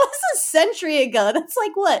 that was a century ago. That's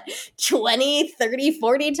like, what, 20, 30,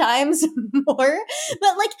 40 times more?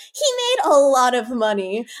 But like, he made a lot of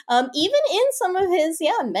money. Even in some of his,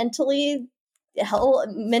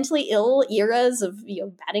 mentally ill eras of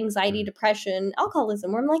bad anxiety, depression,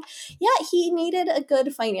 alcoholism, where I'm like, he needed a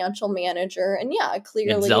good financial manager, and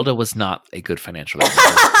clearly and Zelda was not a good financial manager.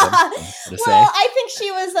 I think she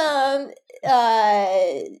was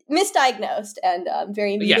misdiagnosed and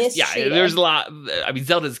very mistreated. There's a lot. I mean,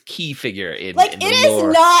 Zelda's key figure in it is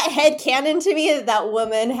not headcanon to me that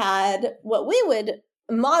woman had what we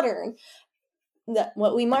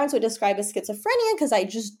moderns would describe as schizophrenia, because I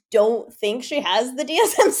just don't think she has the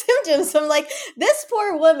DSM symptoms. So I'm like, this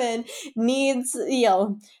poor woman needs,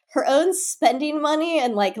 her own spending money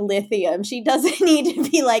and like lithium. She doesn't need to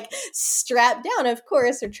be like strapped down. Of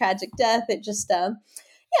course, her tragic death, it just, it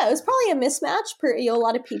was probably a mismatch. A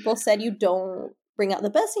lot of people said you don't bring out the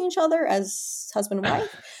best in each other as husband and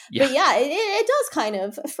wife. Yeah. But yeah, it does kind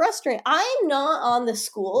of frustrate. I'm not on the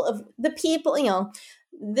school of the people,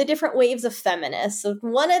 the different waves of feminists. So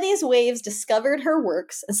one of these waves discovered her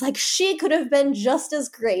works. It's like, she could have been just as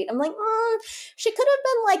great. I'm like, she could have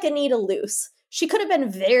been like Anita Luce. She could have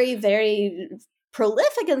been very, very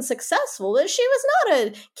prolific and successful, but she was not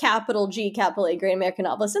a capital G, capital A great American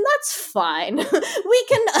novelist, and that's fine. We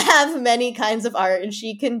can have many kinds of art, and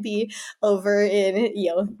she can be over in,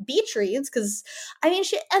 beach reads, because, and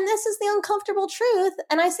this is the uncomfortable truth,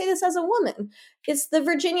 and I say this as a woman, it's the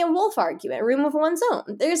Virginia Woolf argument, room of one's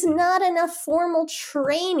own. There's not enough formal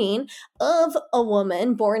training of a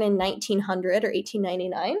woman born in 1900 or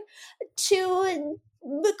 1899 to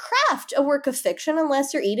the craft a work of fiction,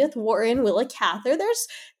 unless you're Edith Wharton, Willa Cather.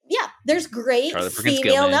 There's great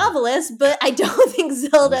female novelists, but I don't think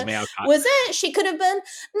Zelda was it. She could have been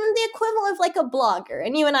the equivalent of like a blogger,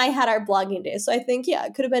 and you and I had our blogging days, so I think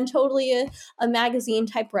it could have been totally a magazine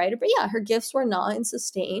type writer. But her gifts were not in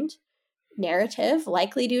sustained narrative,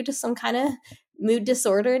 likely due to some kind of mood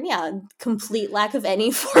disorder, and complete lack of any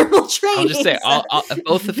formal training. I'll just say,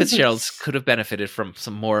 both the Fitzgeralds could have benefited from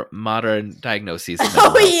some more modern diagnoses.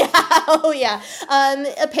 Oh yeah.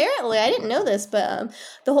 Apparently, I didn't know this, but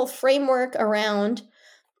the whole framework around,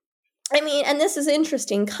 and this is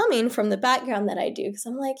interesting coming from the background that I do, because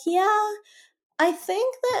I'm like, I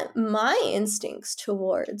think that my instincts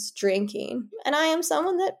towards drinking, and I am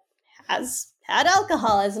someone that has had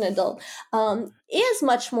alcohol as an adult, is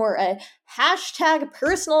much more a hashtag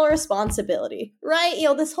personal responsibility, right?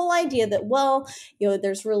 This whole idea that,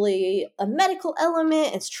 there's really a medical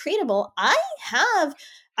element, it's treatable. I'm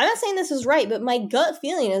not saying this is right, but my gut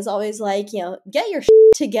feeling is always like, get your shit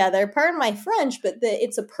together, pardon my French, but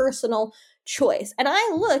it's a personal choice. And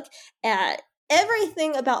I look at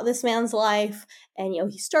everything about this man's life, and,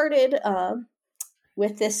 he started,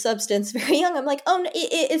 with this substance very young. I'm like,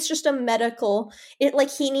 it's just a medical,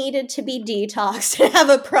 he needed to be detoxed and have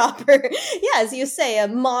a proper, as you say, a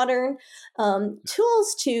modern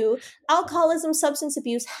tools to alcoholism, substance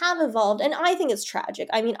abuse have evolved. And I think it's tragic.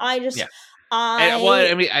 One of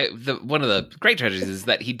the great tragedies is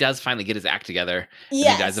that he does finally get his act together. Yes,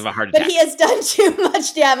 and he dies of a heart attack. But he has done too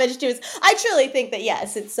much damage to I truly think that,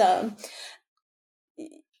 yes, it's,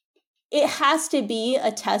 it has to be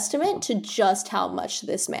a testament to just how much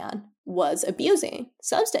this man was abusing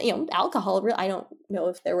substance, alcohol. I don't know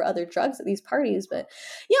if there were other drugs at these parties, but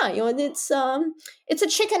it's a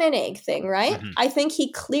chicken and egg thing, right? Mm-hmm. I think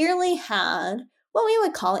he clearly had what we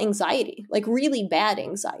would call anxiety, like really bad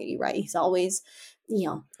anxiety, right? He's always,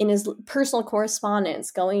 in his personal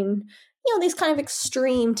correspondence going, these kind of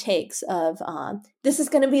extreme takes of, this is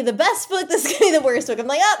going to be the best book, this is going to be the worst book. I'm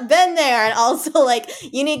like, been there. And also, like,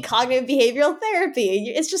 you need cognitive behavioral therapy.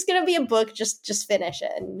 It's just going to be a book, just finish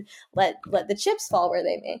it and let the chips fall where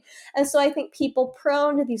they may. And so I think people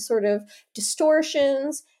prone to these sort of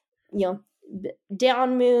distortions,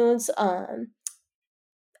 down moods,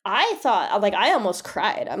 I thought, I almost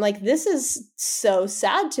cried. I'm like, this is so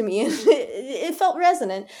sad to me. It felt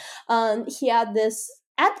resonant. He had this,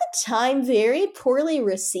 at the time, very poorly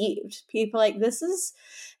received. People like, this is,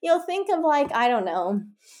 think of I don't know,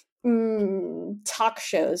 talk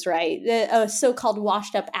shows, right? A so-called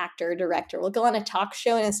washed up actor or director will go on a talk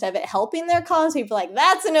show, and instead of it helping their cause, people are like,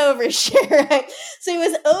 that's an overshare, right? So he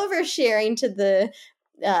was oversharing to the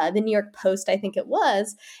New York Post, I think it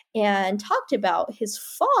was, and talked about his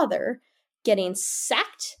father getting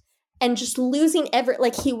sacked and just losing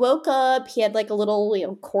he woke up, he had a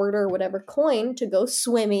little, quarter or whatever coin to go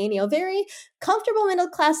swimming, very comfortable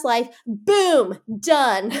middle-class life. Boom,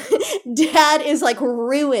 done. Dad is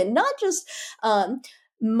ruined. Not just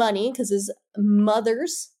money, because his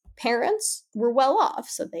mother's parents were well off,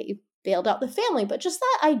 so they bailed out the family, but just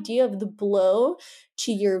that idea of the blow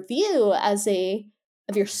to your view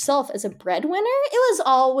of yourself as a breadwinner,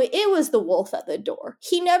 it was the wolf at the door.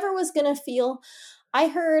 He never was going to feel. I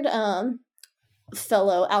heard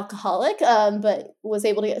fellow alcoholic, but was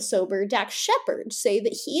able to get sober, Dax Shepard, say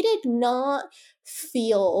that he did not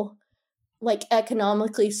feel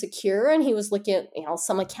economically secure, and he was looking at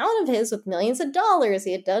some account of his with millions of dollars.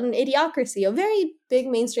 He had done Idiocracy, very big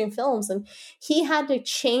mainstream films, and he had to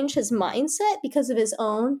change his mindset because of his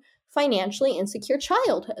own financially insecure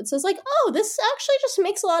childhood. So it's this actually just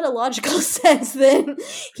makes a lot of logical sense. Then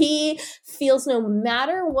he feels no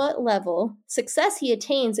matter what level success he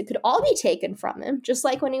attains, it could all be taken from him, just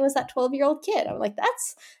like when he was that 12-year-old kid. I'm like,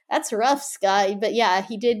 that's rough, Sky. But yeah,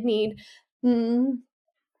 he did need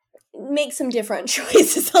make some different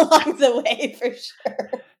choices along the way, for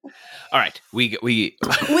sure. All right, we we're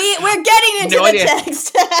getting into no the idea.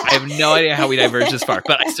 text. I have no idea how we diverged this far,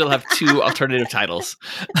 but I still have 2 alternative titles.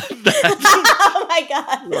 Oh my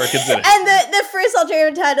god! We're considering. And the first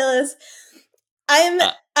alternative title is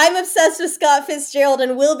I'm obsessed with Scott Fitzgerald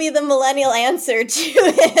and will be the millennial answer to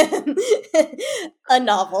him. A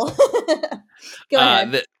novel. Go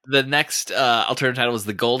ahead. The next alternative title was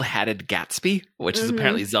The Gold-Hatted Gatsby, which is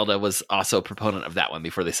apparently Zelda was also a proponent of that one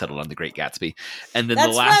before they settled on The Great Gatsby. And then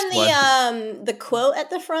That's the last from the quote at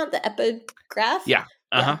the front, the epigraph. Yeah.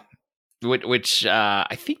 Which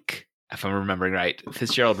I think, if I'm remembering right,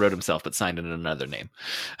 Fitzgerald wrote himself but signed in another name.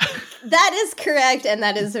 That is correct, and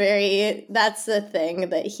that's the thing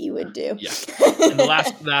that he would do. Yeah. And the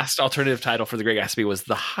last alternative title for The Great Gatsby was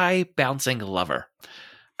The High Bouncing Lover.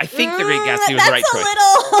 I think The Great Gatsby was the right choice.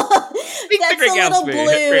 That's a little blue.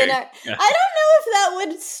 I don't know if that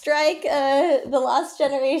would strike the Lost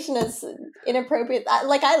Generation as inappropriate.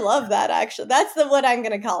 I love that, actually. That's what I'm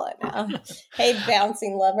going to call it now. Hey,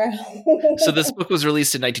 bouncing lover. So this book was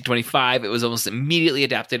released in 1925. It was almost immediately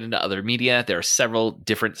adapted into other media. There are several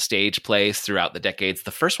different stage plays throughout the decades. The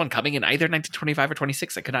first one coming in either 1925 or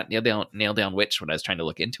 26. I could not nail down which when I was trying to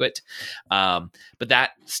look into it. But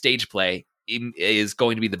that stage play is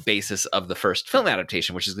going to be the basis of the first film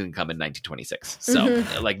adaptation, which is going to come in 1926. So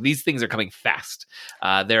these things are coming fast.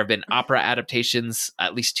 There have been opera adaptations,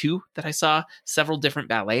 at least 2 that I saw, several different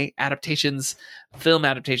ballet adaptations. Film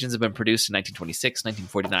adaptations have been produced in 1926,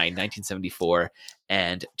 1949, 1974,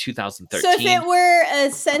 and 2013. So if it were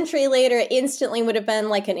a century later, it instantly would have been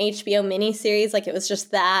like an HBO miniseries, like it was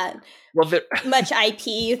just that much IP,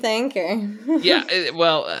 you think? Or yeah,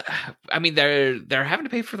 I mean, they're having to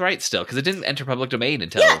pay for the rights still because it didn't enter public domain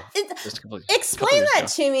until just a couple of explain that ago.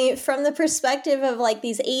 To me from the perspective of like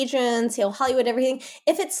these agents, Hollywood, everything.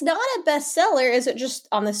 If it's not a bestseller, is it just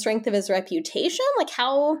on the strength of his reputation? Like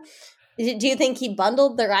how... Do you think he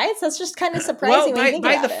bundled the rights? That's just kind of surprising. Well,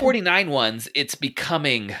 by the 49 ones, it's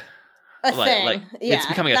becoming a thing. It's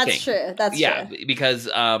becoming a thing. That's true. Because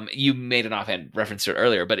you made an offhand reference to it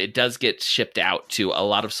earlier, but it does get shipped out to a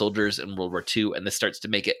lot of soldiers in World War II, and this starts to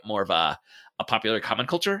make it more of a popular common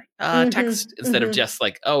culture text instead of just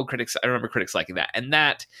like, critics. I remember critics liking that, and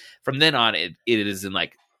that from then on, it is in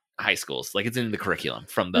like high schools, like it's in the curriculum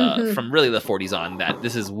from really the 40s on. That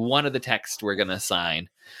this is one of the texts we're going to assign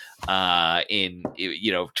for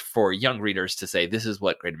young readers to say this is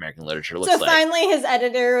what great American literature looks like. So finally his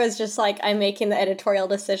editor was just like, I'm making the editorial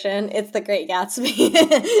decision. It's The Great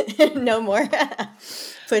Gatsby. No more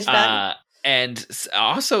pushback. And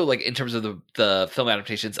also, like, in terms of the film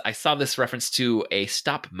adaptations, I saw this reference to a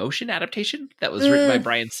stop motion adaptation that was written by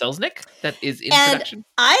Brian Selznick that is in production.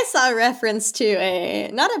 I saw a reference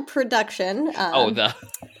to not a production. But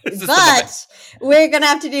we're going to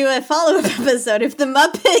have to do a follow-up episode if the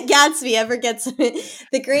Muppet Gatsby ever gets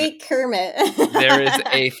the Great Kermit. There is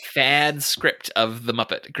a fan script of the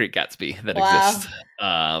Muppet Great Gatsby that exists.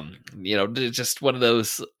 Just one of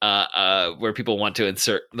those where people want to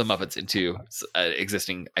insert the Muppets into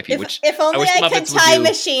existing IP. If only I could time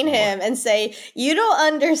machine him and say, you don't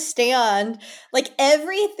understand, like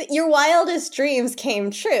everything, your wildest dreams came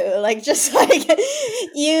true. Like just like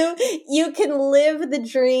you can live the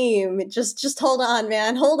dream. Just hold on,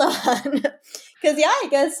 man. Hold on. Because I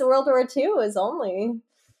guess World War II was only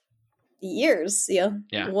years,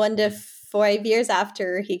 1 to 5 years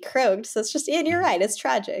after he croaked. So it's just, you're right. It's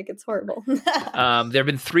tragic. It's horrible. There have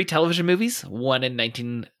been 3 television movies, one in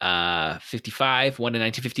 1955, one in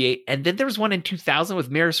 1958, and then there was one in 2000 with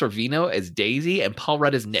Mira Sorvino as Daisy and Paul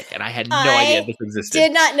Rudd as Nick, and I had no idea this existed.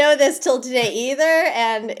 Did not know this till today either,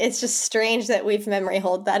 and it's just strange that we've memory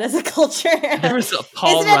hold that as a culture. There was a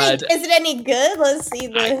Paul Rudd. Is it any good? Let's see.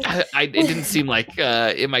 It didn't seem like,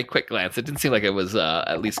 in my quick glance, it didn't seem like it was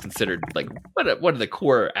at least considered like one of the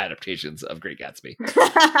core adaptations of Great Gatsby.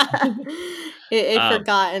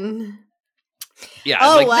 Forgotten. Yeah.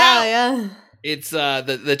 Oh like wow! Now, yeah. It's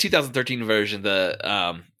the 2013 version.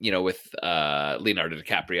 With Leonardo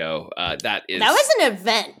DiCaprio. That was an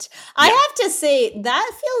event. Yeah. I have to say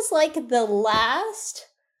that feels like the last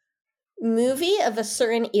movie of a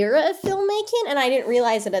certain era of filmmaking, and I didn't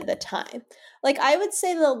realize it at the time. Like I would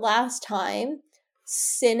say the last time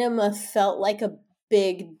cinema felt like a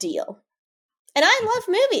big deal. And I love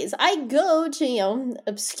movies. I go to,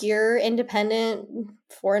 obscure, independent,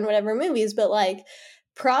 foreign, whatever movies, but like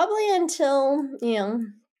probably until,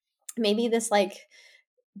 maybe this like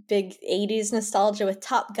big 80s nostalgia with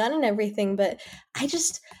Top Gun and everything. But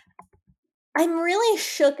I'm really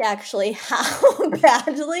shook, actually, how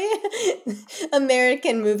badly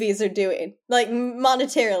American movies are doing, like,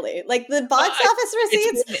 monetarily. Like, the box office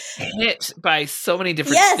It's receipts. been hit by so many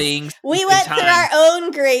different Yes, things. we went through our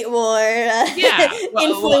own Great War, Yeah,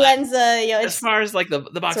 influenza. You know, as far as like the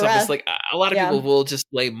box it's office, rough. like a lot of Yeah. people will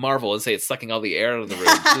just blame Marvel and say it's sucking all the air out of the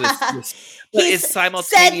room. But He it's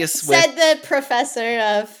simultaneous with said the professor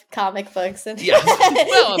of comic books and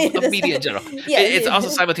of media in general. Yeah, It's also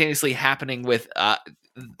simultaneously happening with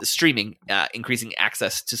streaming, increasing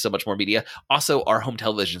access to so much more media. Also, our home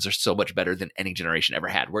televisions are so much better than any generation ever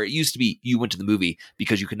had. Where it used to be, you went to the movie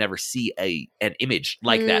because you could never see an image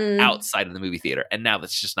like that outside of the movie theater, and now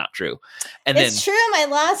that's just not true. And it's true. My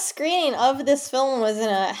last screening of this film was in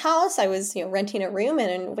a house. I was renting a room in,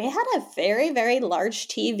 and we had a very, very large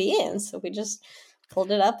TV, and so we just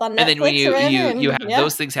pulled it up on Netflix. And then when you have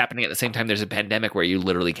those things happening at the same time, there's a pandemic where you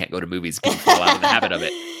literally can't go to movies. People fall out of the habit of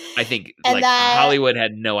it. I think Hollywood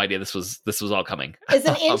had no idea this was all coming. It's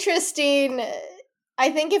an interesting. I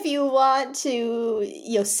think if you want to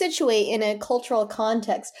situate in a cultural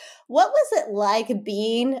context, what was it like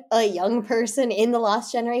being a young person in the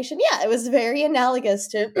Lost Generation? Yeah, it was very analogous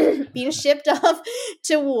to being shipped off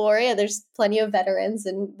to war. Yeah, there's plenty of veterans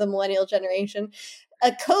in the millennial generation. A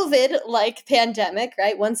COVID-like pandemic,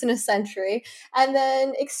 right? Once in a century. And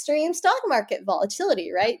then extreme stock market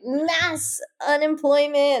volatility, right? Mass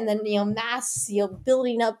unemployment, and then, mass,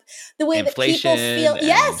 building up the way inflation that people feel.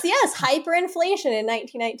 Yes, hyperinflation in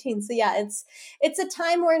 1919. So yeah, it's a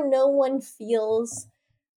time where no one feels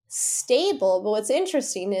stable. But what's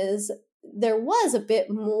interesting is there was a bit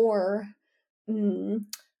more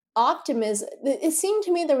optimism. It seemed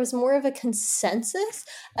to me there was more of a consensus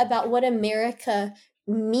about what America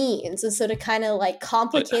means, and so to kind of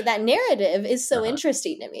complicate that narrative is so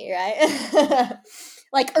interesting to me, right?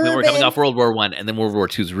 We're coming off World War I, and then World War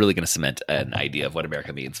II is really going to cement an idea of what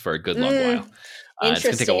America means for a good long while. It's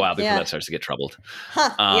going to take a while before that starts to get troubled.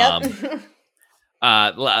 Yep.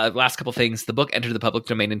 Last couple things. The book entered the public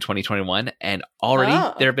domain in 2021, and already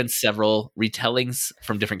there have been several retellings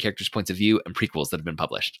from different characters' points of view and prequels that have been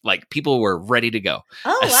published. Like, people were ready to go.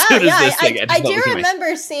 Oh, wow. Yeah, I do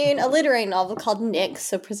remember seeing a literary novel called Nick,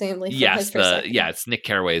 so presumably from his perspective. It's Nick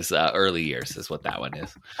Carraway's early years is what that one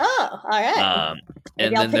is. Oh, all right.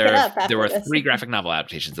 And then there were 3 graphic novel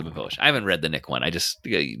adaptations that have been published. I haven't read the Nick one. I just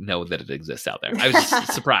know that it exists out there. I was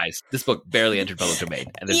just surprised. This book barely entered public domain.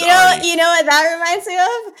 And you know what that reminds me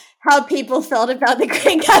of? How people felt about the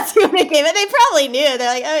Great Gatsby when it came out. They probably knew.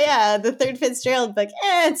 They're like, oh yeah, the third Fitzgerald book.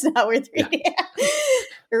 It's not worth reading.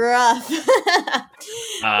 Rough.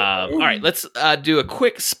 All right, let's do a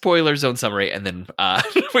quick spoiler zone summary, and then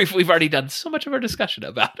we've already done so much of our discussion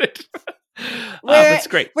about it. That's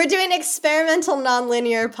great. We're doing experimental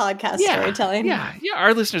nonlinear podcast storytelling. Yeah.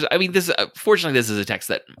 Our listeners. I mean, fortunately, this is a text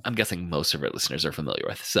that I'm guessing most of our listeners are familiar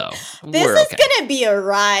with. So this is gonna be a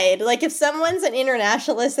ride. Like, if someone's an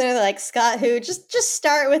international listener, like Scott, who just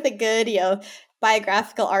start with a good,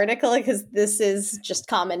 biographical article, because this is just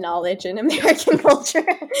common knowledge in American culture.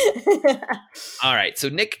 All right. So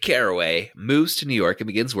Nick Carraway moves to New York and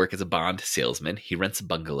begins work as a Bond salesman. He rents a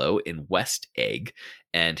bungalow in West Egg,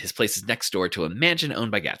 and his place is next door to a mansion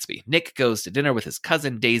owned by Gatsby. Nick goes to dinner with his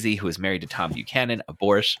cousin Daisy, who is married to Tom Buchanan, a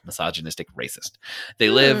boorish, misogynistic racist. They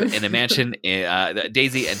live in a mansion.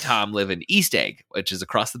 Daisy and Tom live in East Egg, which is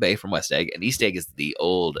across the bay from West Egg, and East Egg is the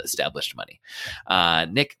old established money.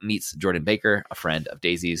 Nick meets Jordan Baker, a friend of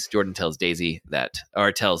Daisy's. Jordan tells Nick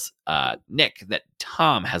that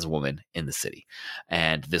Tom has a woman in the city,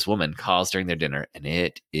 and this woman calls during their dinner, and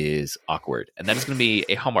it is awkward. And that is going to be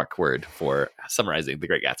a hallmark word for summarizing The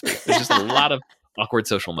Great Gatsby. There's just a lot of awkward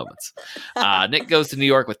social moments. Nick goes to New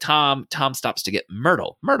York with Tom. Tom stops to get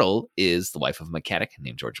Myrtle. Myrtle is the wife of a mechanic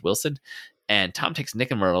named George Wilson. And Tom takes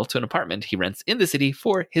Nick and Myrtle to an apartment he rents in the city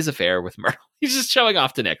for his affair with Myrtle. He's just showing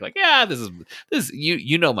off to Nick, like, yeah, this is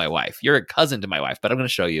you know my wife. You're a cousin to my wife, but I'm going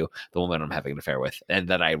to show you the woman I'm having an affair with and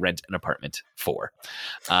that I rent an apartment for.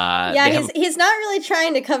 He's not really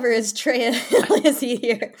trying to cover his trail, is he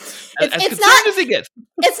here? As concerned as he gets.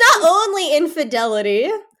 It's not only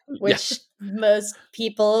infidelity, which most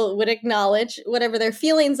people would acknowledge, whatever their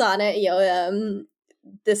feelings on it.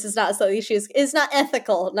 This is not something is not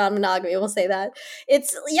ethical non-monogamy. We'll say that.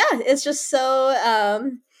 It's just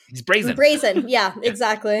so he's brazen. Yeah,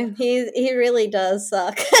 exactly. He really does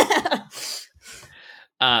suck.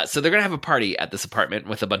 So they're gonna have a party at this apartment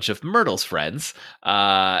with a bunch of Myrtle's friends.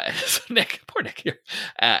 So poor Nick here.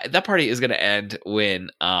 That party is gonna end when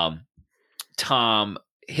Tom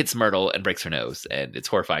hits Myrtle and breaks her nose, and it's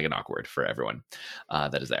horrifying and awkward for everyone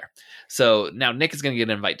that is there. So now Nick is going to get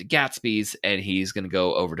an invite to Gatsby's, and he's going to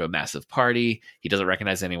go over to a massive party. He doesn't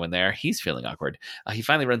recognize anyone there. He's feeling awkward. He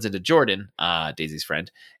finally runs into Jordan, Daisy's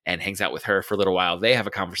friend, and hangs out with her for a little while. They have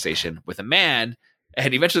a conversation with a man,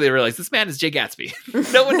 and eventually they realize this man is Jay Gatsby.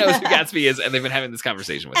 No one knows who Gatsby is, and they've been having this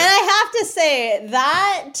conversation with him. And I have to say,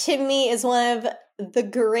 that to me is one of the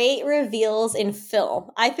great reveals in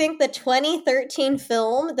film. I think the 2013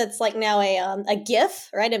 film that's like now a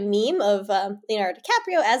GIF, right? A meme of Leonardo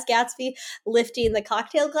DiCaprio as Gatsby lifting the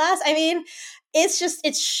cocktail glass. I mean,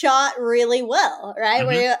 it's shot really well, right?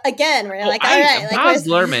 Mm-hmm. We're like, all right. Baz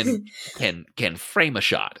Luhrmann can frame a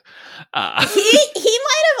shot. He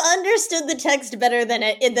might have understood the text better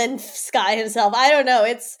than Sky himself. I don't know.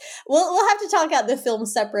 We'll have to talk out the film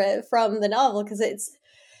separate from the novel because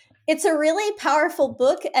it's a really powerful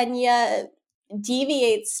book, and yet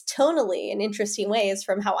deviates tonally in interesting ways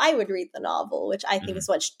from how I would read the novel, which I think is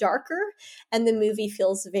much darker, and the movie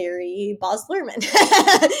feels very Baz Luhrmann,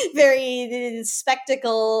 very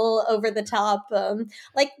spectacle, over the top,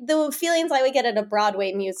 like the feelings I would get at a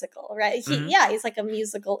Broadway musical, right? He's like a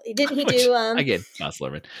musical. Didn't he do again Baz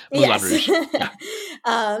Luhrmann? Yes. Yeah.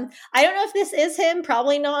 I don't know if this is him,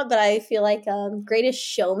 probably not, but I feel like Greatest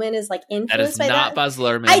Showman is like influenced by that. That is not Baz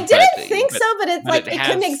Luhrmann. I didn't think so, but it's like it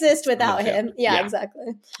couldn't exist without him. Yeah, exactly.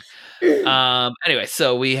 Anyway,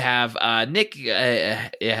 so we have Nick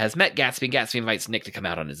has met Gatsby. Gatsby invites Nick to come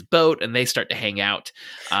out on his boat, and they start to hang out.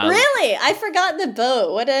 Really? I forgot the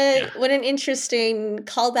boat. What an interesting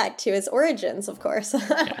callback to his origins, of course.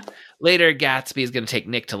 Yeah. Later, Gatsby is going to take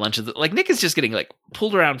Nick to lunch. Like, Nick is just getting like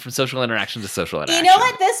pulled around from social interaction to social interaction. You know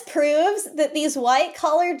what this proves? That these white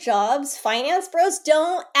collar jobs, finance bros,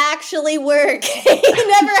 don't actually work. He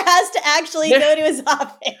never has to actually go to his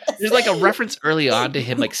office. There's like a reference early on to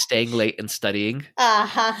him like staying late and studying.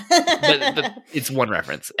 But it's one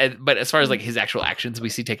reference. But as far as like his actual actions we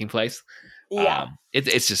see taking place,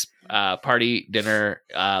 it's just party, dinner,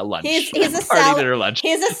 lunch. He's a dinner, lunch.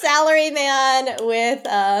 He's a salary man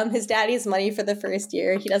with his daddy's money for the first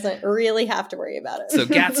year. He doesn't really have to worry about it. So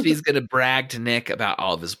Gatsby's going to brag to Nick about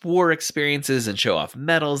all of his war experiences and show off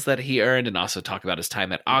medals that he earned, and also talk about his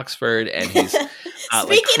time at Oxford. And he's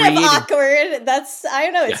speaking of awkward, I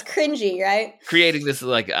don't know, it's cringy, right? Creating this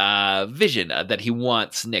like vision that he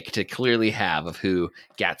wants Nick to clearly have of who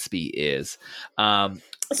Gatsby is.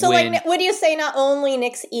 So, would you say not only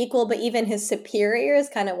Nick's equal, but even his superior is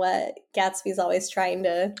kind of what Gatsby's always trying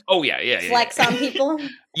to flex on people?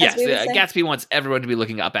 Yes, Gatsby wants everyone to be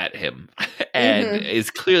looking up at him and is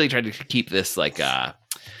clearly trying to keep this like...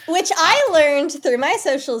 Which I learned through my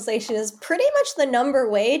socialization is pretty much the number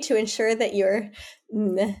way to ensure that your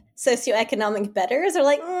socioeconomic betters are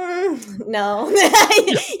like, no.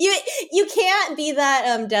 you can't be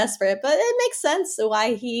that desperate, but it makes sense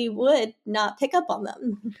why he would not pick up on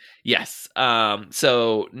them. Yes.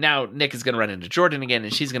 So now Nick is going to run into Jordan again,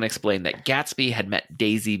 and she's going to explain that Gatsby had met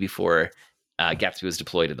Daisy before Gatsby was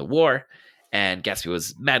deployed in the war. And Gatsby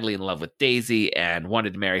was madly in love with Daisy and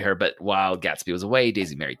wanted to marry her. But while Gatsby was away,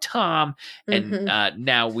 Daisy married Tom. And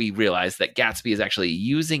now we realize that Gatsby is actually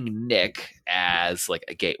using Nick as like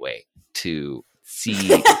a gateway to see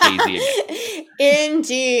Daisy again.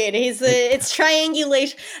 Indeed. It's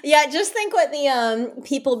triangulation. Yeah, just think what the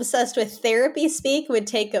people obsessed with therapy speak would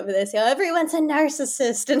take of this. Everyone's a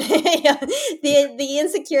narcissist and the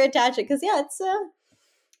insecure attachment. Because it's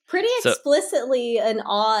pretty explicitly an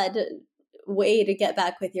odd way to get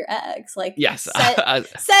back with your ex. Like, yes,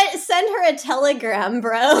 send her a telegram,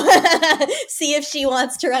 bro. See if she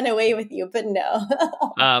wants to run away with you, but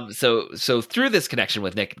no. So through this connection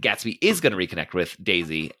with Nick, Gatsby is going to reconnect with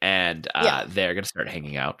Daisy, and they're going to start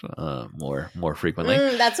hanging out more frequently.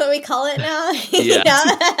 That's what we call it now.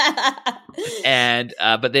 Yeah. And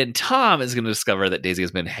but then Tom is going to discover that Daisy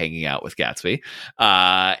has been hanging out with Gatsby,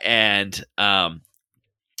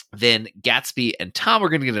 then Gatsby and Tom are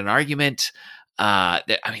going to get an argument.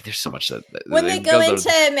 There's so much that when they go into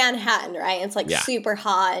Manhattan, right? It's like super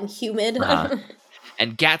hot and humid.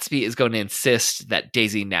 And Gatsby is going to insist that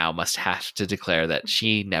Daisy now must have to declare that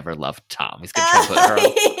she never loved Tom. He's going to try to put her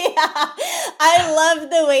on. I love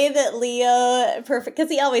the way that Leo, because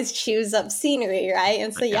he always chews up scenery, right?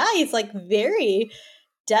 And so he's like very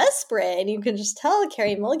desperate, and you can just tell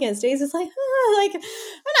Carey Mulligan's days is like, we're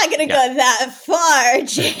not gonna go that far,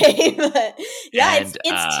 Jay. But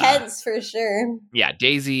it's tense for sure. Yeah,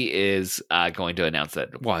 Daisy is going to announce that,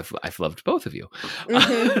 I've loved both of you,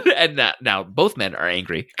 and that now both men are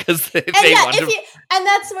angry because they want to. And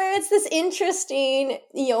that's where it's this interesting,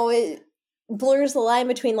 blurs the line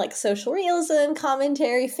between like social realism,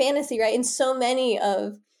 commentary, fantasy, right? In so many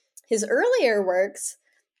of his earlier works,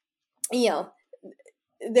 you know,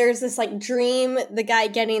 there's this like dream, the guy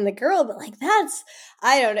getting the girl, but like that's,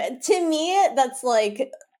 I don't know, to me that's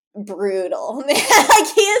like brutal, man. Like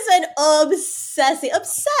he has been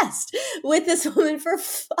obsessed with this woman for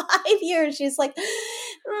 5 years. She's like,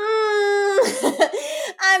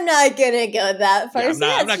 I'm not gonna go that far. Yeah,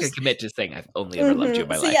 I'm not gonna commit to saying I've only ever loved you in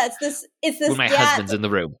my life. Yeah, it's this when my husband's in the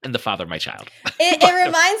room and the father of my child. It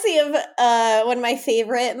reminds me of one of my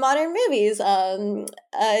favorite modern movies,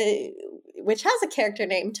 which has a character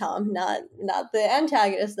named Tom, not the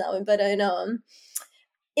antagonist in that one, but I know him.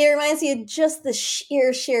 It reminds me of just the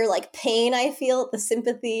sheer like pain I feel, the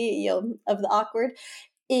sympathy, of the awkward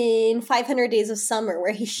in 500 Days of Summer,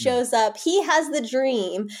 where he shows up, he has the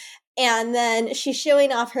dream, and then she's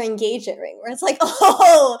showing off her engagement ring, where it's like,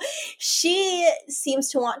 oh, she seems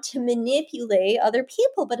to want to manipulate other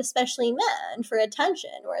people, but especially men, for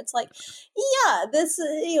attention, where it's like, yeah, this,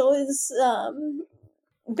 is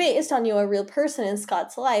based on, a real person in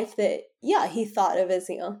Scott's life that, yeah, he thought of as,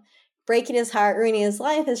 breaking his heart, ruining his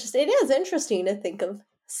life. It is interesting to think of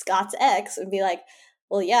Scott's ex and be like,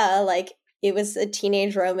 well, yeah, like, it was a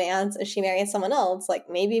teenage romance and she married someone else, like,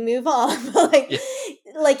 maybe move on. But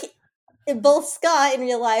like both Scott in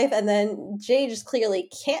real life and then Jay just clearly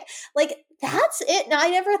can't, like, that's it. Now, I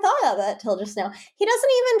never thought of that till just now. He doesn't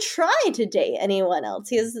even try to date anyone else.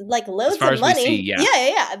 He has like loads of money. See,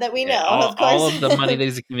 yeah, that we know. Of course. All of the money that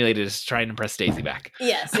he's accumulated is trying to impress Daisy back.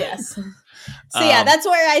 Yes. So yeah, that's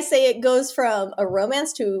where I say it goes from a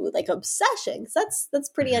romance to like obsession. 'Cause that's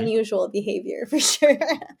pretty unusual behavior for sure.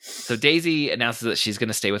 So Daisy announces that she's going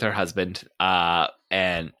to stay with her husband, but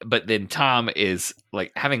then Tom is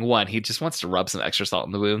like having one. He just wants to rub some extra salt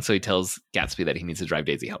in the wound, so he tells Gatsby that he needs to drive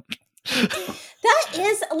Daisy home. That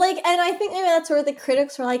is like, and I think maybe that's where the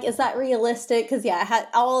critics were like, "Is that realistic?" Because I had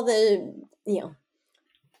all the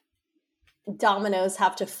dominoes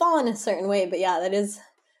have to fall in a certain way, but yeah, that is.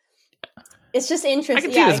 It's just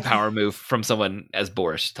interesting. I can see this power move from someone as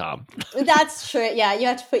boorish Tom. That's true. Yeah, you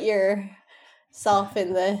have to put yourself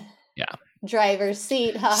in the driver's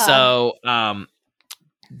seat. So,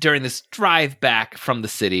 during this drive back from the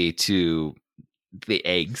city to the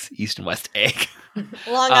eggs, East and West Egg,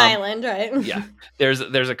 Long Island, right? Yeah, there's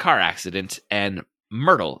a car accident and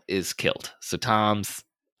Myrtle is killed. So Tom's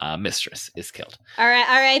mistress is killed. All right,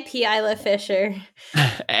 R.I.P. Isla Fisher.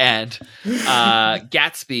 And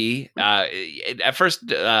Gatsby, at first,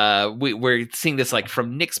 we're seeing this like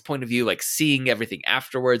from Nick's point of view, like seeing everything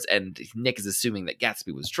afterwards, and Nick is assuming that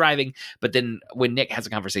Gatsby was driving. But then when Nick has a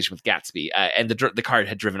conversation with Gatsby, and the car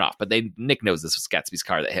had driven off, but Nick knows this was Gatsby's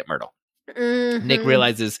car that hit Myrtle. Mm-hmm. Nick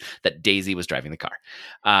realizes that Daisy was driving the car,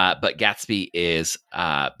 but Gatsby is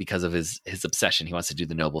because of his obsession, he wants to do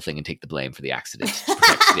the noble thing and take the blame for the accident to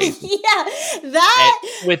protect Daisy.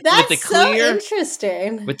 That's so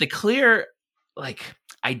interesting. With the clear like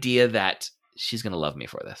idea that she's gonna love me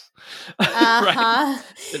for this. Right?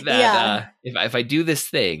 If I do this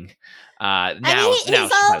thing. He's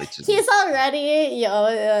already, he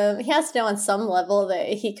has to know on some level that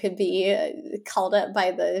he could be called up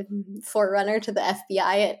by the forerunner to the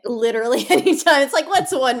FBI at literally any time. It's like,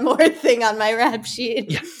 what's one more thing on my rap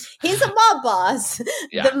sheet? Yeah. He's a mob boss.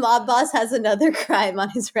 Yeah. The mob boss has another crime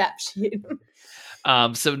on his rap sheet.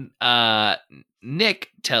 So Nick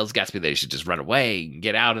tells Gatsby that he should just run away and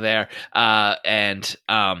get out of there.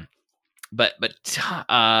 But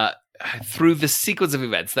through the sequence of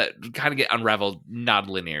events that kind of get unraveled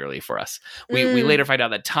non-linearly for us, we later find out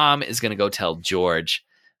that Tom is going to go tell George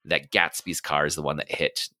that Gatsby's car is the one that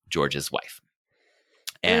hit George's wife.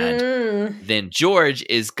 And then George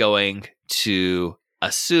is going to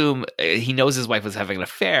assume, he knows his wife was having an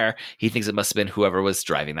affair. He thinks it must have been whoever was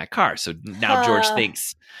driving that car. So now George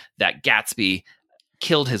thinks that Gatsby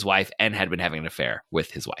killed his wife and had been having an affair with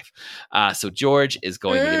his wife. So George is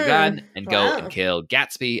going to get a gun and go and kill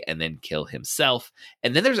Gatsby and then kill himself.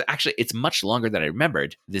 And then there's actually, it's much longer than I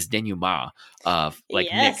remembered, this denouement of like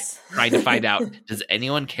Nick trying to find out, does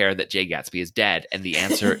anyone care that Jay Gatsby is dead? And the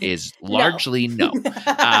answer is largely no.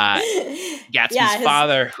 Gatsby's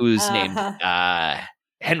father, who's named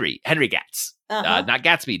Henry Gatz, not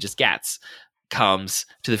Gatsby, just Gatz, comes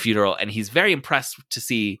to the funeral, and he's very impressed to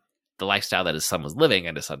see the lifestyle that his son was living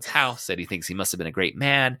at his son's house, and he thinks he must have been a great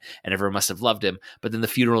man and everyone must have loved him. But then the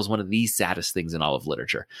funeral is one of the saddest things in all of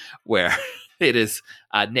literature, where it is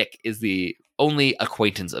Nick is the only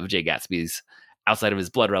acquaintance of Jay Gatsby's outside of his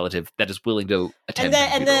blood relative that is willing to attend.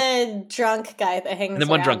 And the drunk guy that hangs. And then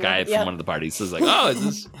one drunk guy from one of the parties is like, "Oh,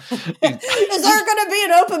 is there going to be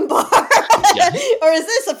an open bar Or is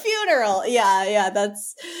this a funeral? Yeah,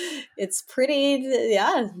 it's pretty,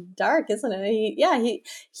 dark, isn't it?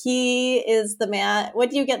 He is the man.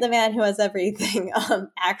 What do you get the man who has everything?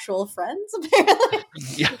 Actual friends, apparently.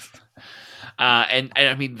 Yeah. And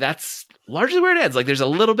I mean, that's largely where it ends. Like, there's a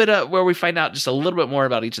little bit of where we find out just a little bit more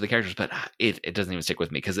about each of the characters, but it doesn't even stick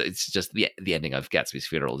with me because it's just the ending of Gatsby's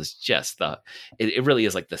funeral is just it really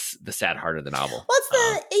is like the sad heart of the novel. Well,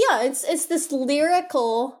 it's this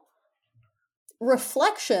lyrical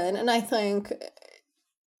reflection, and I think,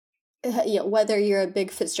 whether you're a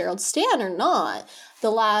big Fitzgerald stan or not, the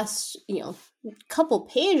last couple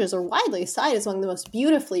pages are widely cited as one of the most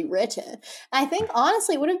beautifully written. I think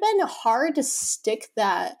honestly it would have been hard to stick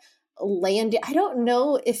that landing. I don't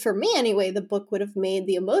know if, for me anyway, the book would have made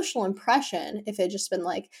the emotional impression if it had just been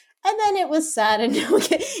like, and then it was sad, and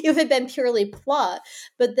if it had been purely plot.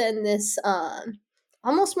 But then this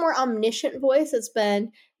almost more omniscient voice, it's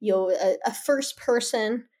been a first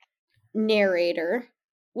person narrator,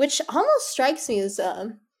 which almost strikes me as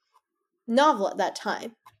novel at that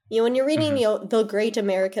time. When you're reading the great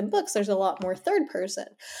American books, there's a lot more third person,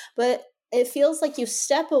 but it feels like you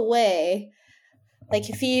step away. Like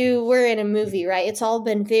if you were in a movie, right? It's all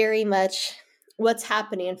been very much what's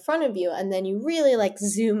happening in front of you, and then you really like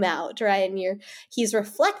zoom out, right? And he's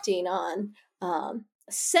reflecting on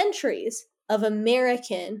centuries of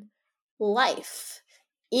American life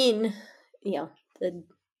in the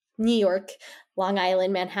New York, Long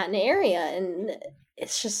Island, Manhattan area, and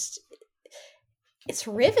it's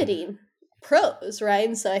riveting prose, right?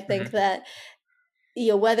 And so I think that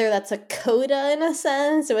whether that's a coda in a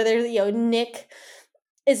sense, or whether Nick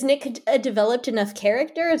a developed enough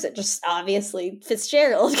character? Is it just obviously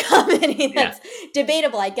Fitzgerald commenting? That's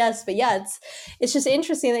debatable, I guess. But it's just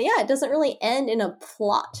interesting that it doesn't really end in a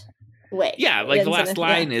plot way. Yeah, like the last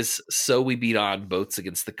line is, "So we beat on boats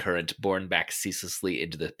against the current, borne back ceaselessly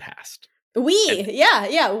into the past." We.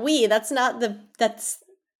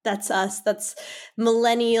 That's us. That's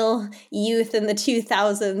millennial youth in the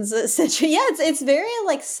 2000s century. Yeah, it's very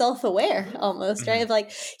like self-aware almost, right?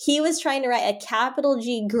 Like he was trying to write a capital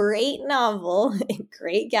G great novel,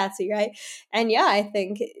 Great Gatsby, right? And I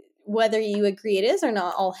think whether you agree it is or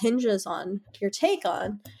not all hinges on your take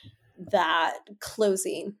on that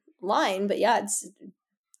closing line. But it's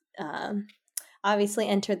obviously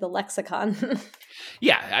entered the lexicon.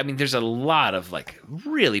 Yeah, I mean, there's a lot of like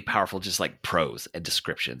really powerful, just like prose and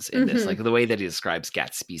descriptions in this, like the way that he describes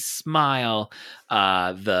Gatsby's smile.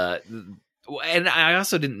 And I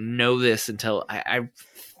also didn't know this until I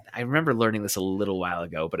remember learning this a little while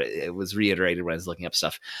ago, but it was reiterated when I was looking up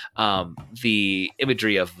stuff. The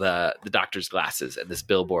imagery of the doctor's glasses and this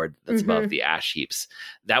billboard that's above the ash heaps,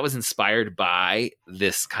 that was inspired by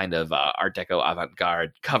this kind of Art Deco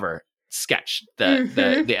avant-garde cover sketch that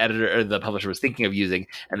the editor or the publisher was thinking of using,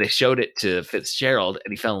 and they showed it to Fitzgerald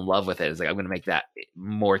and he fell in love with it. It's like, I'm going to make that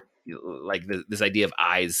more like this idea of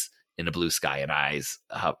eyes in a blue sky and eyes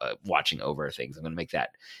watching over things. I'm going to make that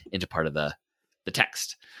into part of the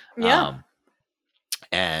text.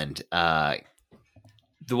 And the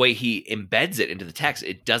way he embeds it into the text,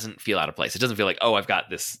 it doesn't feel out of place. It doesn't feel like, oh, I've got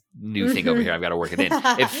this new thing over here, I've got to work it in.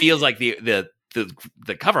 It feels like the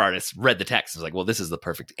cover artist read the text and was like, well, this is the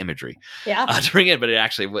perfect imagery to bring in, but it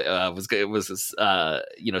actually was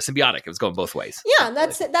symbiotic. It was going both ways.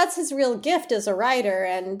 That's his real gift as a writer,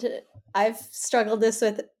 and I've struggled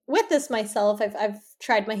with this myself. I've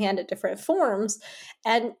tried my hand at different forms,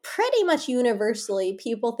 and pretty much universally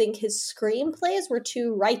people think his screenplays were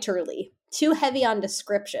too writerly, too heavy on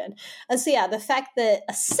description. And so the fact that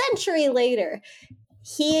a century later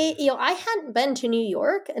I hadn't been to New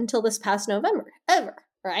York until this past November, ever,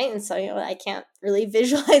 right? And so, I can't really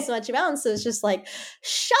visualize much about it. So it's just like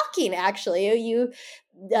shocking, actually.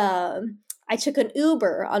 I took an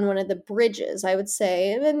Uber on one of the bridges, I would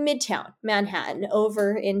say, in Midtown Manhattan,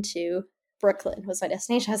 over into Brooklyn was my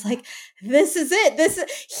destination. I was like, this is it.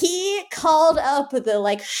 He called up the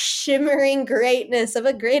like shimmering greatness of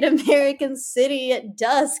a great American city at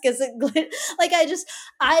dusk as it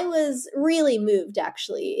I was really moved,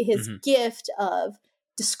 actually, his gift of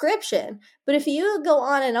description. But if you go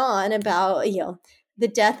on and on about, the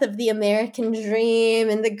death of the American dream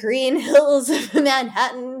and the green hills of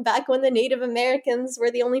Manhattan back when the Native Americans were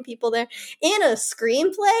the only people there in a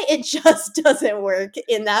screenplay, it just doesn't work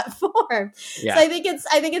in that form. Yeah. So I think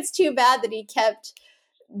it's too bad that he kept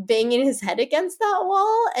banging his head against that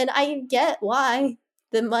wall. And I get why.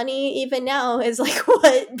 The money even now is like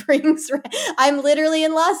what brings. I'm literally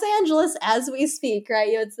in Los Angeles as we speak, right?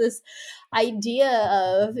 It's this idea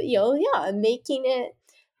of making it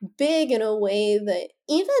big in a way that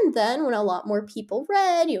even then, when a lot more people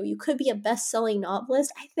read, you could be a best-selling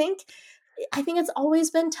novelist. I think it's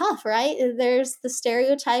always been tough, right? There's the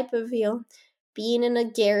stereotype of, being in a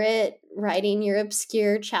garret, writing your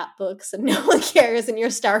obscure chapbooks, and no one cares, and you're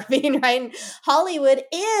starving, right? And Hollywood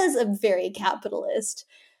is a very capitalist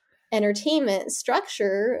entertainment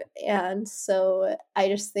structure. And so I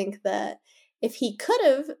just think that if he could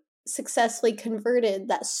have successfully converted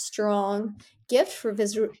that strong gift for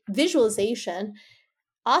visualization,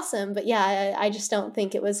 awesome. But yeah, I just don't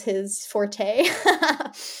think it was his forte.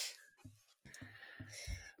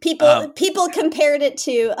 People compared it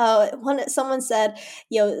to someone said,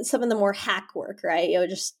 some of the more hack work, right?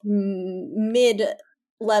 Just mid-level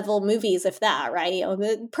movies, if that, right?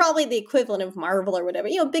 Probably the equivalent of Marvel or whatever,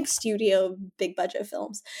 big studio, big budget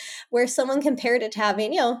films, where someone compared it to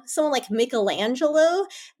having, someone like Michelangelo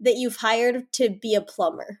that you've hired to be a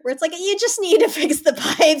plumber, where it's like, you just need to fix the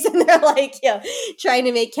pipes, and they're like, trying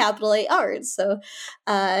to make capital A art. So,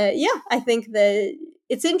 I think that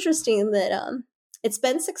it's interesting that, it's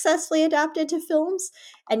been successfully adapted to films,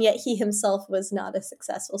 and yet he himself was not a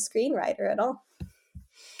successful screenwriter at all.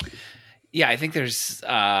 Yeah, I think there's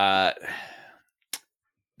the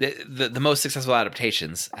most successful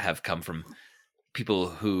adaptations have come from people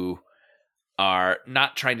who are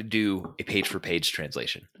not trying to do a page-for-page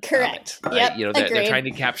translation. Correct. Right? Yep. They're trying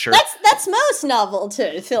to capture. That's most novel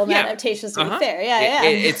to film adaptations. To be fair,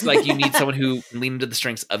 It's like you need someone who leans into the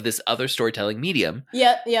strengths of this other storytelling medium.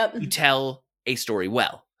 Yep. To tell a story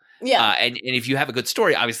well. Yeah. And if you have a good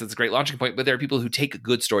story, obviously that's a great launching point, but there are people who take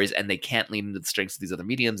good stories and they can't lean into the strengths of these other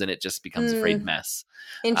mediums, and it just becomes a frayed mess.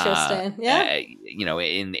 Interesting.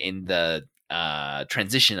 In the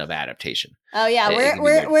transition of adaptation. Oh yeah,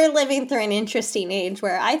 we're living through an interesting age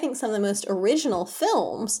where I think some of the most original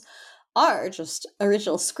films are just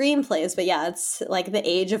original screenplays, but it's like the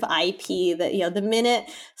age of IP that, the minute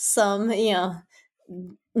some,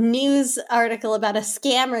 news article about a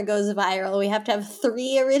scammer goes viral, we have to have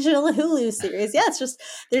 3 original Hulu series. It's just,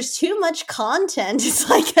 there's too much content. It's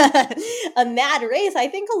like a mad race. I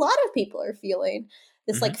think a lot of people are feeling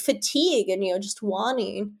this like fatigue and, just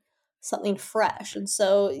wanting something fresh. And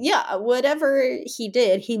so, whatever he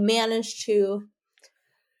did, he managed to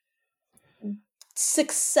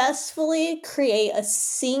successfully create a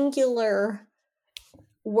singular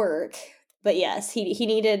work. But yes, he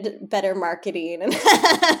needed better marketing and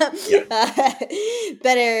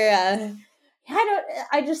better.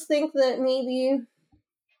 I just think that maybe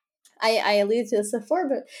I alluded to this before,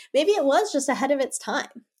 but maybe it was just ahead of its time.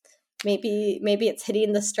 Maybe it's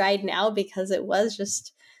hitting the stride now because it was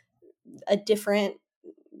just a different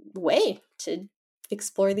way to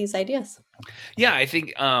explore these ideas. Yeah, I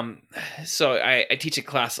think so. I teach a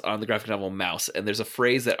class on the graphic novel Mouse, and there's a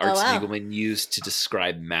phrase that Art Spiegelman used to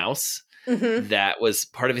describe Mouse. That was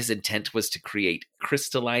part of his intent was to create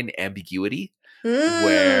crystalline ambiguity,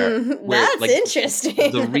 where that's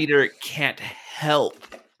interesting. The reader can't help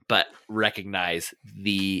but recognize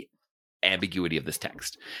the ambiguity of this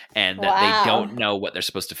text, and that they don't know what they're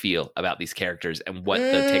supposed to feel about these characters and what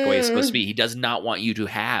the takeaway is supposed to be. He does not want you to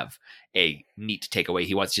have a neat takeaway.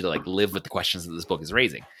 He wants you to live with the questions that this book is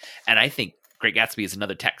raising. And I think Great Gatsby is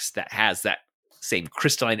another text that has that same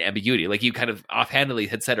crystalline ambiguity. Like you kind of offhandedly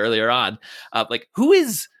had said earlier on, who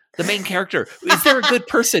is the main character? Is there a good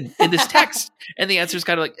person in this text? And the answer is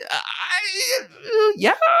kind of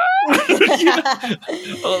yeah.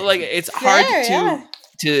 It's hard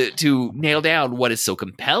to nail down what is so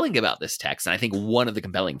compelling about this text. And I think one of the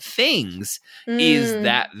compelling things is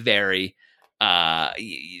that very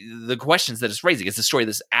the questions that it's raising. It's a story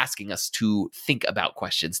that's asking us to think about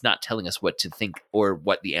questions, not telling us what to think or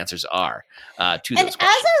what the answers are to those questions. And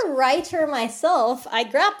as a writer myself, I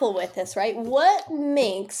grapple with this, right? What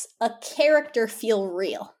makes a character feel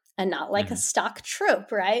real and not like a stock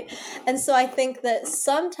trope, right? And so I think that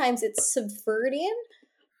sometimes it's subverting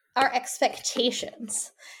our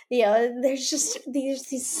expectations. There's just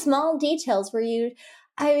these small details where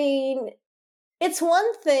it's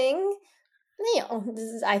one thing.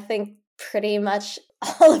 I think pretty much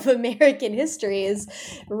all of American history is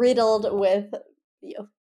riddled with,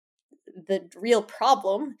 the real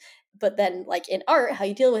problem. But then, in art, how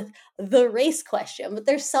you deal with the race question. But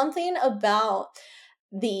there's something about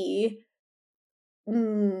the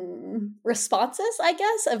responses, I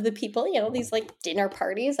guess, of the people. These dinner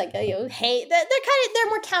parties, hey, they're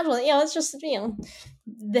more casual. It's just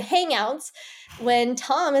the hangouts when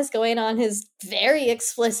Tom is going on his very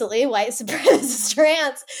explicitly white supremacist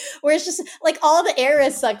rants, where it's just all the air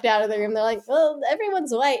is sucked out of the room. They're like, well,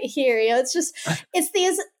 everyone's white here. It's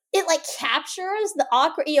these it like captures the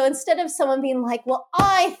awkward, instead of someone being like, well,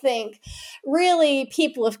 I think really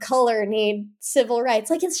people of color need civil rights.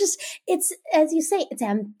 Like, it's, as you say, it's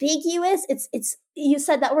ambiguous. It's, you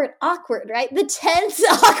said that word awkward, right? The tense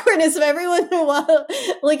awkwardness of everyone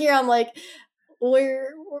looking around like,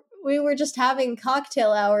 we were just having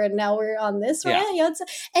cocktail hour and now we're on this rant.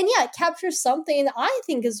 It captures something that I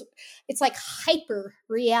think it's like hyper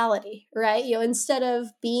reality, right? Instead of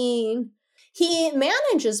being, he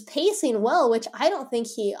manages pacing well, which I don't think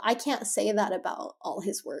I can't say that about all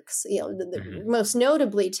his works. Most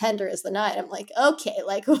notably Tender is the Night. I'm like, okay,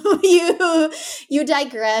 like you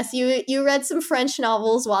digress. You read some French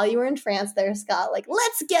novels while you were in France there, Scott. Like,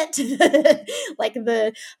 let's get to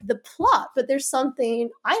the plot. But there's something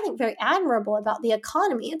I think very admirable about the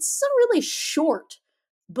economy. It's a really short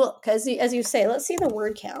book, as you say. Let's see the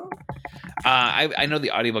word count. I know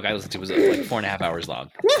the audiobook I listened to was like 4.5 hours long.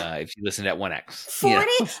 If you listened at 1x. 40.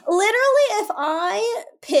 Literally, if I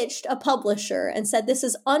pitched a publisher and said this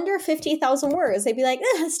is under 50,000 words, they'd be like,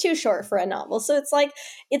 it's too short for a novel. So it's like,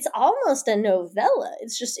 it's almost a novella.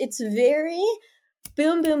 It's very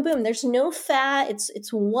boom, boom, boom. There's no fat.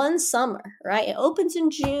 It's one summer, right? It opens in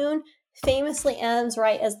June, famously ends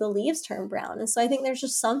right as the leaves turn brown. And so I think there's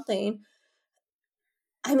just something.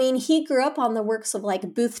 I mean, he grew up on the works of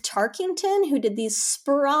like Booth Tarkington, who did these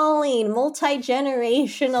sprawling,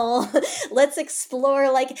 multi-generational, let's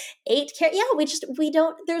explore like 8 characters. We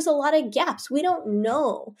don't, there's a lot of gaps we don't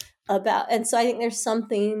know about. And so I think there's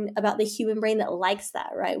something about the human brain that likes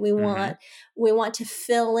that, right? We want to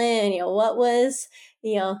fill in, what was,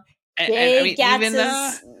 Great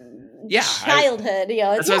Gatsby's childhood,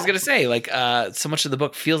 that's what I was gonna say. Like, so much of the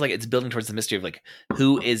book feels like it's building towards the mystery of like,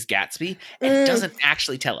 who is Gatsby, and it doesn't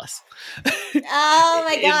actually tell us. Oh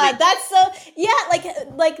my god, that's so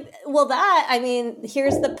well, that, I mean,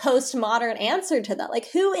 here's the postmodern answer to that. Like,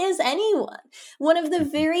 who is anyone? One of the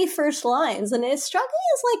very first lines, and it's struck me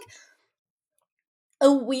as like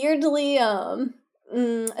a weirdly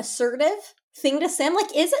assertive thing to say. I'm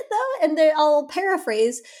like, is it though? And I'll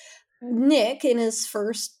paraphrase. Nick in his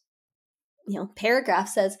first paragraph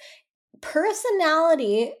says,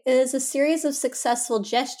 personality is a series of successful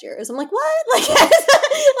gestures. I'm like, what? Like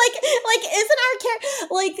isn't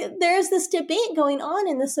our there's this debate going on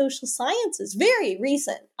in the social sciences, very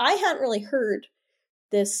recent. I hadn't really heard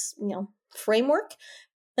this, framework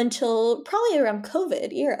until probably around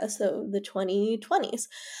COVID era, so the 2020s,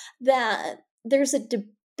 that there's a debate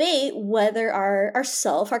whether our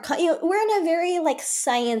self, we're in a very like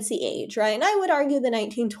sciencey age, right? And I would argue the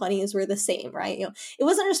 1920s were the same, right? It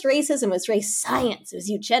wasn't just racism, it was race science, it was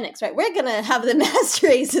eugenics, right? We're gonna have the mass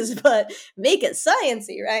races, but make it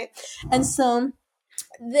sciencey, right? And so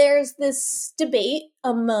there's this debate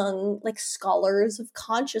among like scholars of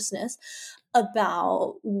consciousness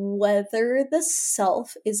about whether the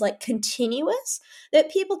self is like continuous, that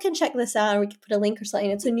people can check this out, or we can put a link or something.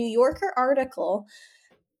 It's a New Yorker article.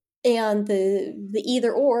 And the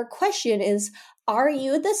either or question is, are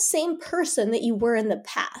you the same person that you were in the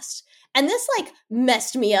past? And this like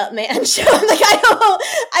messed me up, man. So I'm like,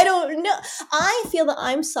 I don't know. I feel that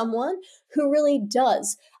I'm someone who really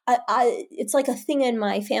does. It's like a thing in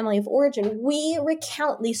my family of origin. We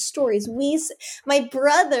recount these stories. My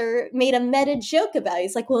brother made a meta joke about it.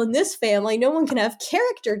 He's like, well, in this family, no one can have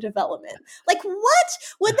character development. Like, what?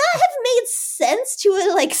 Would that have made sense to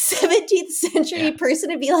a like 17th century person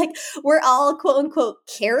to be like, we're all quote unquote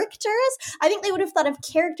characters? I think they would have thought of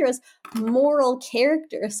character as moral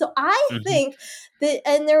character. So I think that,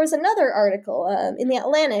 and there was another article in the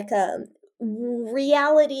Atlantic,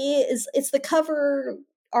 reality it's the cover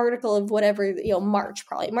article of whatever, March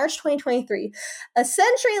 2023. A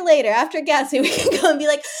century later, after Gatsby, we can go and be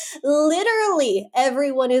like, literally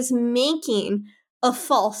everyone is making a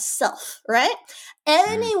false self, right?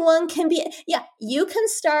 Anyone can be, you can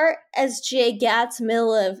start as Jay Gatz,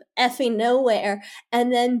 middle of effing nowhere,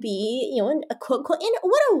 and then be, a quote,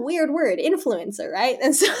 what a weird word, influencer, right?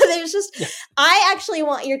 And so there's just, I actually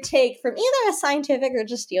want your take from either a scientific or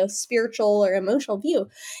just, spiritual or emotional view.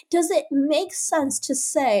 Does it make sense to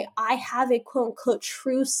say I have a quote unquote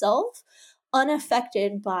true self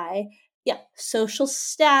unaffected by social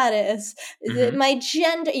status, my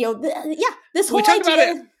gender, this whole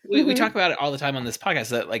idea. We talk about it all the time on this podcast,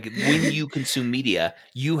 that like when you consume media,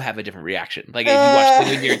 you have a different reaction. Like if you watch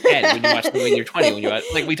something when you're 10, when you watch something when you're 20, when you watch,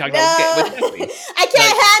 like we talked about with Gatsby. I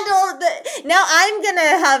can't handle now I'm gonna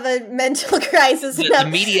have a mental crisis. The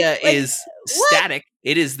media is static.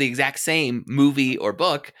 It is the exact same movie or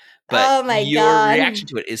book, but Oh my your God. reaction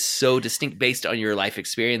to it is so distinct based on your life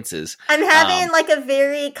experiences. I'm having like a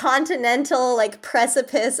very continental like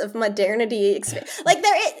precipice of modernity experience. Like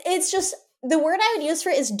it's just the word I would use for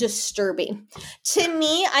it is disturbing. To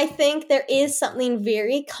me, I think there is something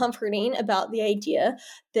very comforting about the idea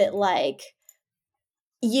that like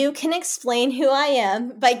you can explain who I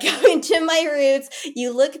am by going to my roots.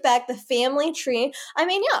 You look back the family tree. I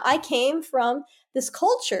mean, yeah, I came from this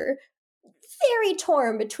culture very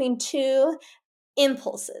torn between two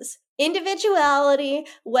impulses: individuality,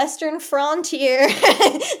 Western frontier,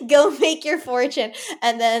 go make your fortune.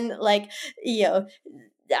 And then, like,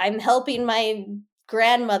 I'm helping my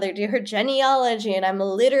grandmother do her genealogy, and I'm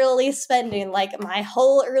literally spending like my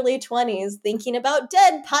whole early 20s thinking about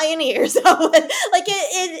dead pioneers. Like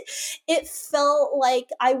it felt like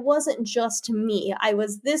I wasn't just me. I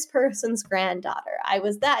was this person's granddaughter. I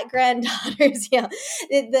was that granddaughter's,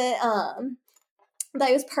 that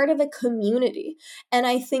I was part of a community. And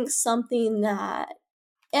I think something that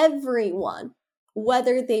everyone,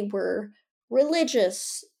 whether they were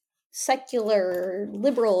religious, secular,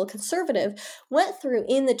 liberal, conservative, went through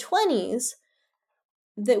in the 20s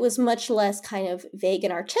that was much less kind of vague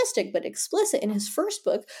and artistic but explicit in his first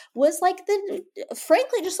book was like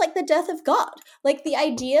frankly just like the death of God. Like the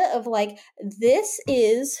idea of like, this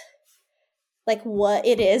is like what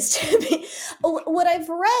it is to be. What I've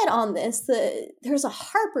read on this, there's a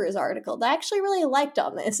Harper's article that I actually really liked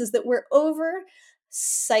on this, is that we're over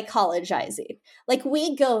psychologizing. Like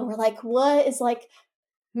we go and we're like, what is like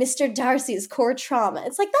Mr. Darcy's core trauma?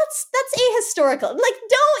 It's like that's ahistorical. Like,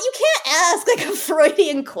 you can't ask like a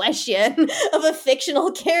Freudian question of a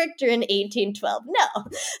fictional character in 1812. No.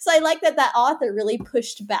 So I like that author really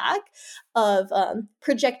pushed back of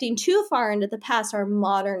projecting too far into the past our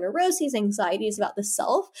modern neuroses, anxieties about the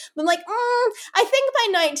self. But I'm like, I think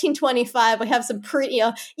by 1925 we have some pretty,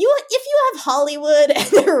 if you have Hollywood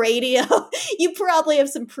and the radio, you probably have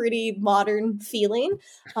some pretty modern feeling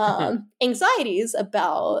anxieties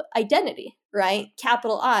about identity, right?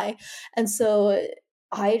 Capital I. And so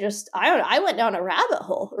I went down a rabbit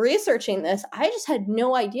hole researching this. I just had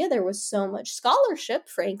no idea there was so much scholarship,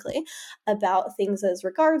 frankly, about things as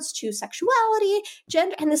regards to sexuality,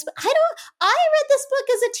 gender, and this. I read this book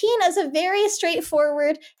as a teen as a very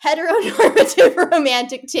straightforward heteronormative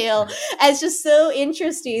romantic tale, as just so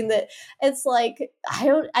interesting that it's like,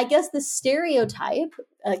 I guess the stereotype,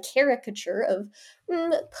 a caricature of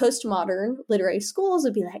postmodern literary schools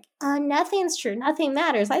would be like, nothing's true, nothing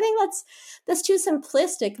matters. I think that's too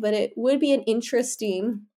simplistic, but it would be an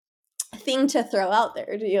interesting thing to throw out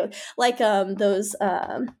there. Like those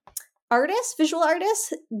visual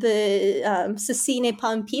artists, the Ceci n'est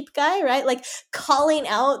pas un pipe guy, right? Like calling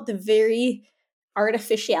out the very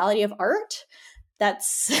artificiality of art.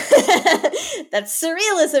 That's that's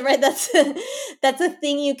surrealism, right? That's a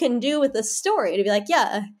thing you can do with a story, to be like,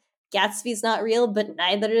 yeah, Gatsby's not real, but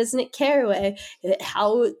neither is Nick Carraway.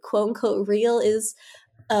 How quote unquote real is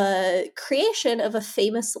a creation of a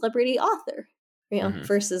famous celebrity author,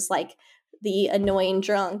 versus like the annoying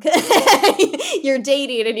drunk you're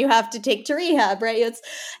dating and you have to take to rehab, right? It's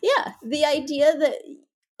the idea that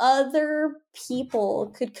other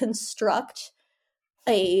people could construct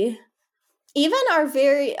even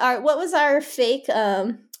what was our fake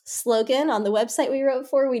slogan on the website we wrote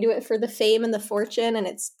for? We do it for the fame and the fortune, and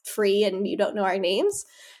it's free, and you don't know our names.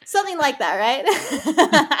 Something like that, right?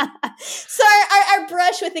 So our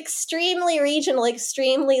brush with extremely regional,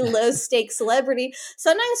 extremely low stake celebrity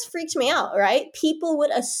sometimes freaked me out, right? People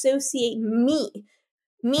would associate me,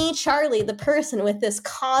 Charlie, the person, with this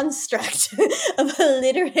construct of a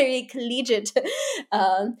literary collegiate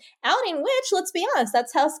outing, which, let's be honest,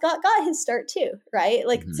 that's how Scott got his start too, right?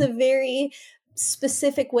 Like, It's a very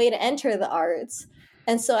specific way to enter the arts.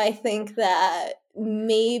 And so I think that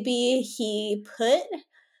maybe he put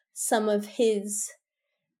some of his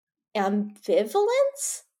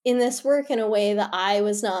ambivalence in this work in a way that I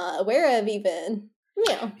was not aware of even.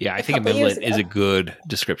 I think ambivalent is a good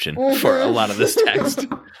description for a lot of this text.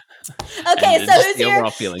 Okay, so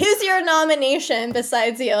who's your nomination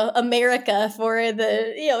besides America for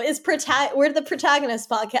the we're the protagonist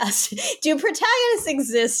podcast? Do protagonists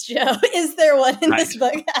exist, Joe? Is there one in this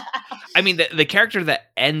book? I mean, the character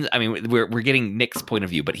that ends. I mean, we're getting Nick's point of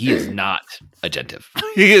view, but he is not agentive.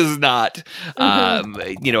 He is not,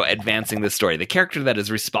 advancing the story. The character that is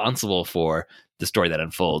responsible for the story that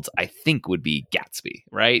unfolds, I think, would be Gatsby,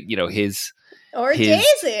 right? His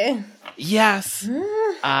Daisy. Yes.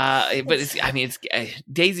 But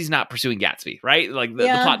Daisy's not pursuing Gatsby, right? Like the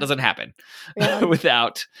plot doesn't happen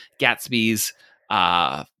without Gatsby's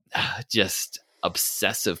just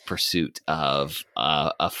obsessive pursuit of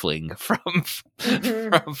a fling from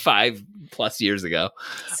Mhm. from 5+ years ago.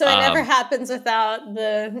 So it never happens without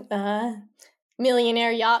the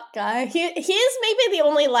millionaire yacht guy. He is maybe the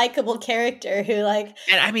only likable character who, like,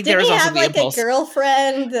 And I mean, there didn't is he also have the like a impulse.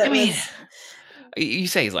 girlfriend that I mean, was? you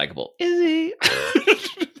say he's likable. Is he?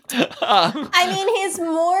 I mean, he's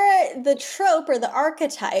more the trope or the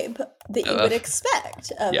archetype that you would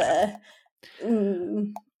expect of yeah.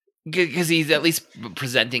 a. Because he's at least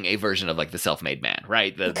presenting a version of like the self-made man,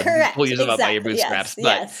 right? The Correct. pull yourself up by your Exactly. bootstraps. Yes.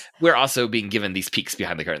 But Yes. we're also being given these peeks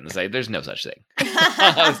behind the curtain. Like, there's no such thing. Well,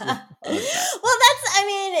 that's, I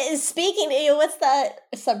mean, speaking, what's that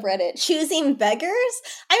subreddit? Choosing beggars?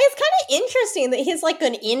 I mean, it's kind of interesting that he's like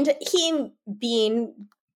he being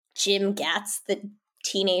Jim Gatz, the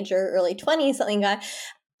teenager, early 20s something guy.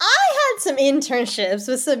 I had some internships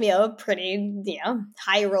with some, pretty,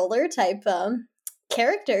 high roller type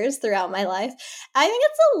characters throughout my life. I think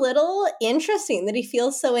it's a little interesting that he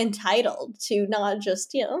feels so entitled to not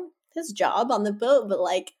just, his job on the boat, but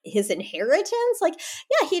like his inheritance. Like,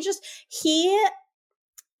 yeah,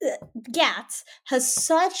 Gatz has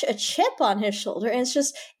such a chip on his shoulder, and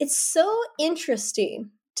it's so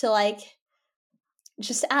interesting to like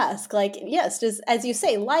just ask, like, yes, does, as you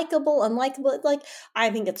say, likable, unlikable, like, I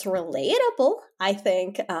think it's relatable. I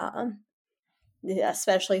think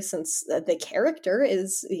especially since the character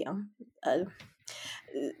is,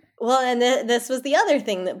 well, and this was the other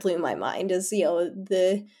thing that blew my mind is,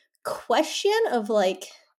 the question of like,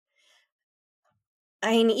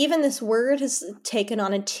 I mean, even this word has taken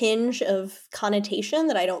on a tinge of connotation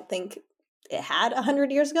that I don't think it had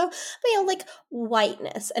 100 years ago, but like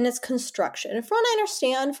whiteness and its construction. From what I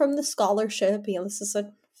understand from the scholarship, this is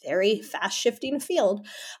a very fast shifting field,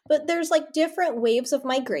 but there's like different waves of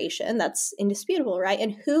migration. That's indisputable, right?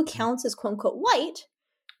 And who counts as quote unquote white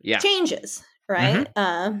changes, right?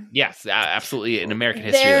 Yes, absolutely. In American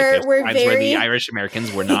history, there's times where the Irish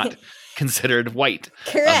Americans were not considered white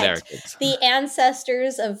Americans. The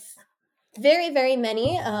ancestors of very, very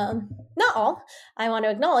many, not all, I want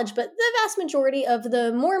to acknowledge, but the vast majority of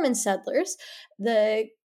the Mormon settlers, the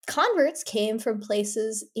converts came from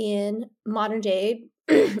places in modern day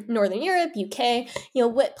Northern Europe, UK,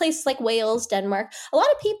 places like Wales, Denmark. A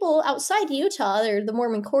lot of people outside Utah or the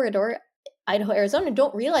Mormon corridor, Idaho, Arizona,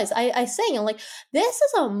 don't realize, I say, like, this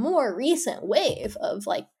is a more recent wave of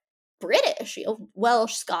like British,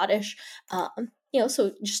 Welsh, Scottish,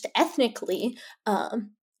 so just ethnically,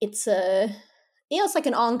 it's it's like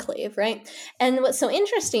an enclave, right? And what's so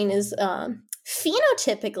interesting is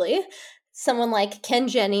phenotypically, someone like Ken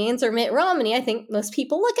Jennings or Mitt Romney, I think most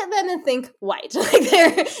people look at them and think white. Like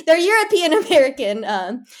they're European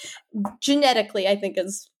American. Genetically, I think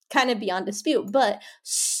is kind of beyond dispute. But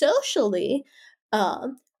socially,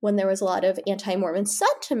 when there was a lot of anti-Mormon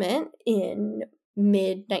sentiment in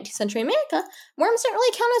mid-19th century America, Mormons didn't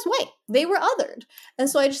really count as white. They were othered. And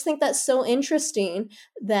so I just think that's so interesting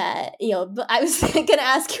that, but I was going to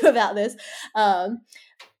ask you about this.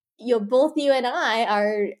 Both you and I,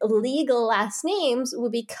 our legal last names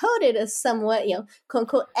would be coded as somewhat, quote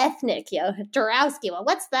unquote, ethnic, Dorowski. Well,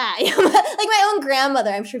 what's that? Like my own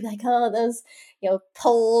grandmother, I'm sure, be like, oh, those,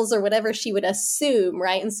 Poles or whatever she would assume,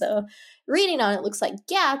 right? And so reading on it looks like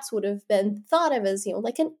Gatz would have been thought of as,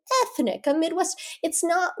 like an ethnic, a Midwest. It's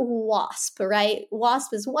not WASP, right?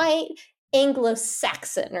 WASP is white,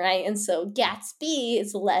 Anglo-Saxon, right? And so Gatsby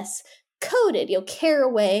is less coded.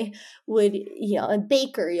 Caraway would, and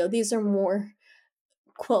Baker, these are more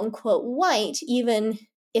quote unquote white, even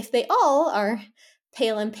if they all are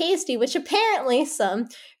pale and pasty, which apparently some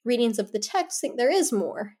readings of the text think there is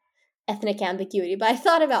more ethnic ambiguity. But I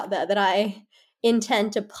thought about that I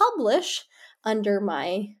intend to publish under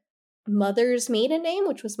my mother's maiden name,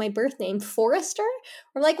 which was my birth name, Forrester.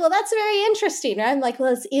 I'm like, well, that's very interesting. I'm like,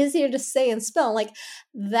 well, it's easier to say and spell. Like,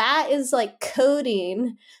 that is like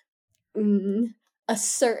coding a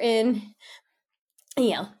certain,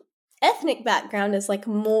 ethnic background is like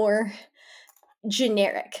more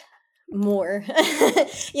generic, more,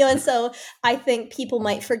 and so I think people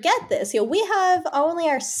might forget this. We have only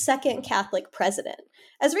our second Catholic president.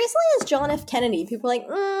 As recently as John F. Kennedy, people are like,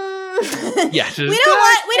 yes, we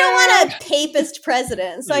don't want a papist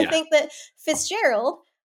president. So I think that Fitzgerald,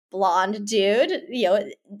 blonde dude,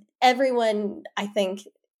 everyone I think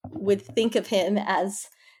would think of him as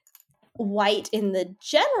white in the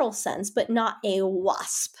general sense, but not a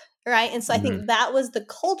WASP, right? And so I think that was the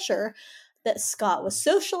culture that Scott was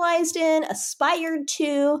socialized in, aspired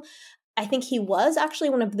to. I think he was actually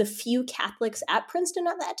one of the few Catholics at Princeton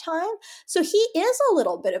at that time. So he is a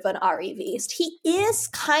little bit of an Arivist. He is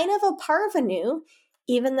kind of a parvenu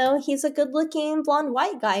even though he's a good-looking blonde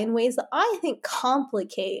white guy, in ways that I think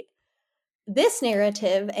complicate this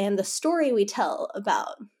narrative and the story we tell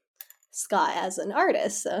about Scott as an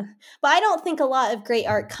artist. So, but I don't think a lot of great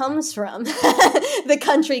art comes from the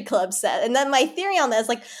country club set. And then my theory on that is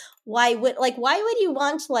like, why would you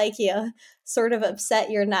want to like, you know, sort of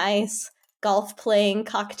upset your nice golf playing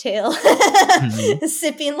cocktail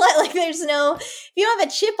sipping like there's no, if you don't have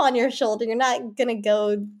a chip on your shoulder, you're not gonna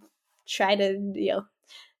go try to, you know,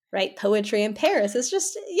 write poetry in Paris. It's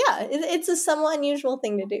just, yeah, it's a somewhat unusual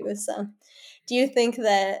thing to do. So do you think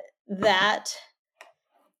that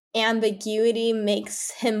ambiguity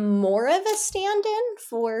makes him more of a stand-in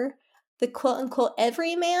for the quote-unquote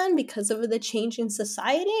everyman because of the changing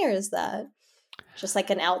society, or is that just like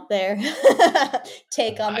an out there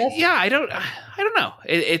take on this? Yeah, I don't know.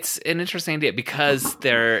 It's an interesting idea because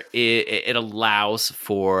it allows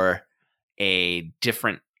for a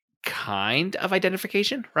different kind of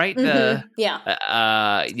identification, right?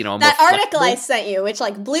 Yeah. You know, that article I sent you, which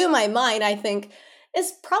like blew my mind, I think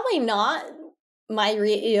is probably not my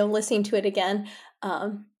listening to it again.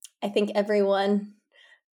 I think everyone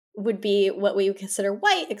would be what we would consider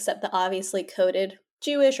white, except the obviously coded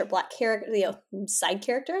Jewish or black character, you know, side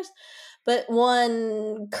characters. But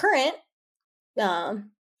one current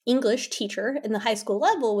English teacher in the high school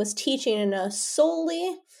level was teaching in a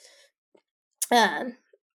solely,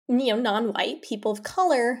 non-white people of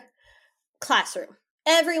color classroom.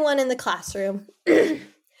 Everyone in the classroom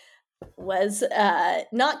was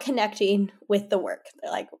not connecting with the work.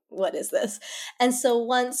 They're like, what is this? And so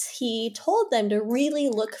once he told them to really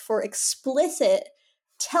look for explicit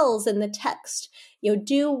tells in the text, you know,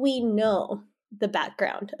 do we know the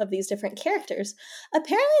background of these different characters?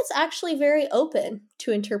 Apparently it's actually very open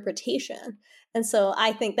to interpretation. And so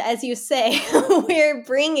I think that, as you say, we're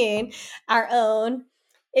bringing our own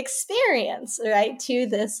experience, right, to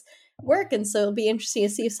this work. And so it'll be interesting to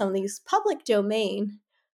see if some of these public domain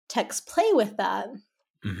texts play with that.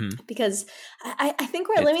 Because I think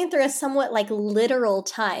we're living through a somewhat like literal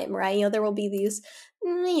time, right? You know, there will be these,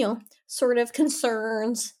 you know, sort of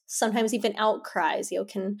concerns, sometimes even outcries. You know,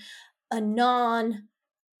 can a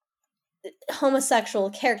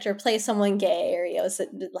non-homosexual character play someone gay? Or, you know, is it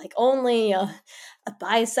like only a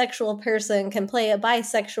bisexual person can play a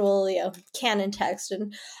bisexual, you know, canon text?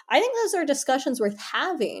 And I think those are discussions worth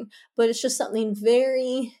having, but it's just something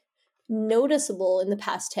very noticeable in the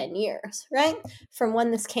past 10 years, right? From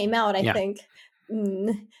when this came out, I think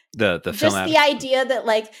the just film the idea that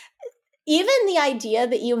like even the idea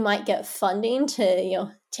that you might get funding to, you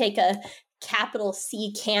know, take a capital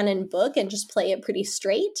C canon book and just play it pretty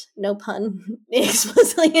straight, no pun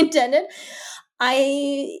explicitly intended.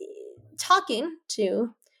 Talking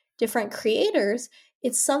to different creators,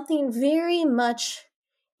 it's something very much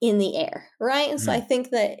in the air, right? And so I think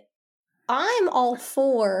that I'm all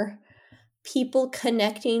for people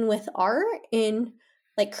connecting with art in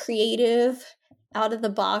like creative, out of the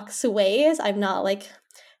box ways. I'm not like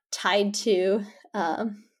tied to,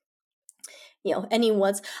 you know,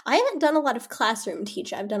 anyone's. I haven't done a lot of classroom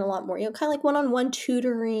teaching. I've done a lot more, you know, kind of like one-on-one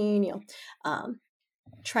tutoring, you know,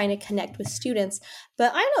 trying to connect with students.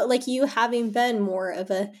 But I don't know, like you having been more of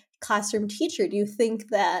a classroom teacher, do you think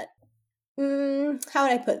that, how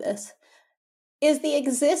would I put this? Is the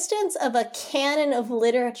existence of a canon of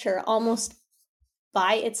literature almost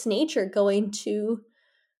by its nature going to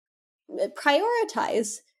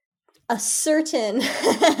prioritize a certain,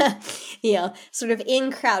 you know, sort of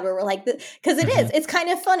in crowd where we're like, because it's kind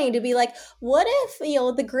of funny to be like, what if, you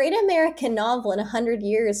know, the great American novel in 100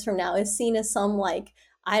 years from now is seen as some like,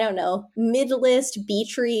 I don't know, mid-list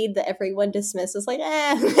beach read that everyone dismisses, like,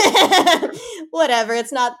 whatever,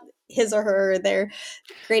 it's not his or her their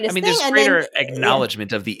greatest thing. There's greater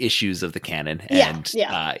acknowledgement of the issues of the canon, and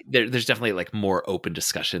there's definitely like more open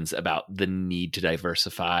discussions about the need to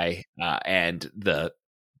diversify and the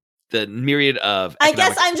myriad of. I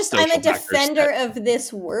guess I'm a defender of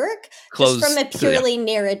this work just from a purely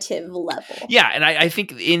narrative level. Yeah, and I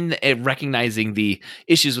think in recognizing the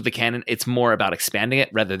issues with the canon, it's more about expanding it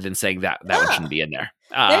rather than saying that one shouldn't be in there.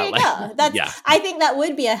 There you go. I think that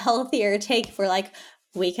would be a healthier take for like,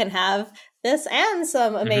 we can have this and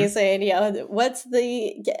some amazing, you know,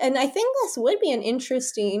 and I think this would be an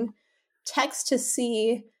interesting text to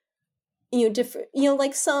see, you know, different, you know,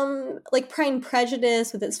 like some, like Pride and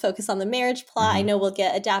Prejudice with its focus on the marriage plot, I know will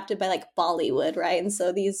get adapted by like Bollywood, right? And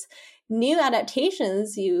so these new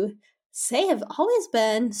adaptations, you say, have always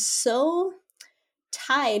been so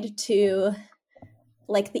tied to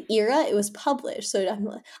like the era it was published.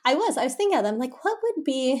 So I was thinking of them, like, what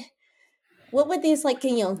would these like,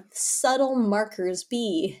 you know, subtle markers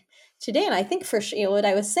be today. And I think for sure what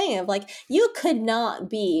I was saying of like, you could not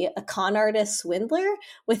be a con artist swindler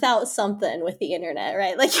without something with the internet,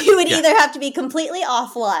 right? Like you would either have to be completely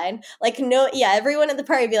offline, like everyone at the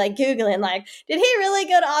party would be like Googling, like, did he really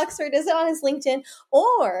go to Oxford? Is it on his LinkedIn?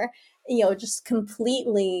 Or, just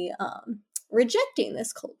completely rejecting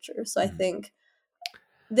this culture. So I think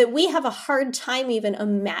that we have a hard time even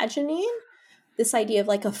imagining this idea of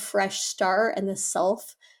like a fresh start and the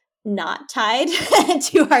self not tied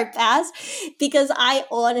to our past, because I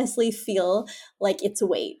honestly feel like it's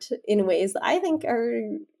weight in ways that I think are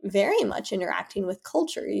very much interacting with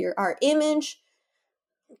culture, our image.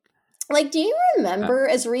 Like, do you remember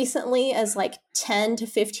as recently as like 10 to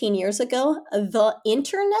 15 years ago, the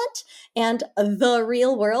internet and the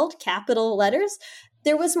real world, capital letters,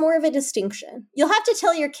 there was more of a distinction. You'll have to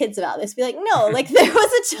tell your kids about this. Be like, no, like there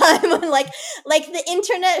was a time when like the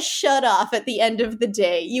internet shut off at the end of the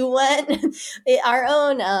day. You went our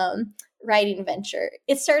own writing venture.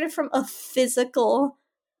 It started from a physical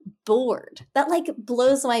board. That like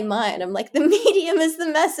blows my mind. I'm like, the medium is the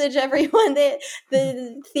message, everyone.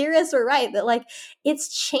 The theorists were right that like it's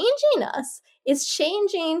changing us. It's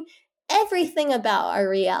changing everything about our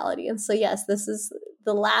reality. And so yes, this is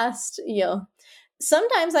the last,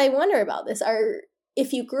 sometimes I wonder about this.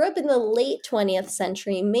 If you grew up in the late 20th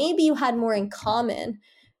century, maybe you had more in common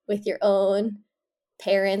with your own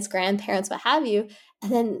parents, grandparents, what have you.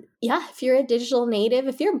 And then, if you're a digital native,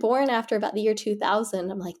 if you're born after about the year 2000,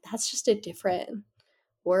 I'm like, that's just a different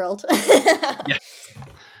world. Yeah.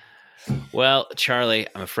 Well, Charlie,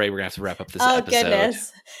 I'm afraid we're gonna have to wrap up this episode. Oh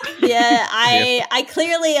goodness! Yeah, I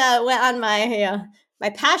clearly went on my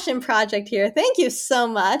passion project here. Thank you so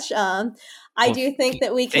much. I do think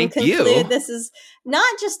that we can conclude this is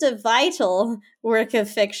not just a vital work of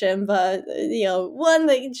fiction, but one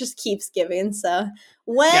that just keeps giving. So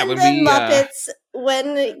when the Muppets,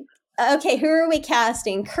 okay, who are we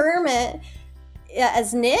casting? Kermit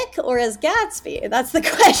as Nick or as Gatsby? That's the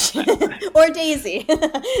question. Or Daisy.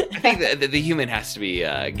 I think the human has to be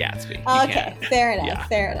Gatsby. Okay, fair enough. Yeah.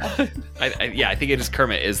 Fair enough. I think it is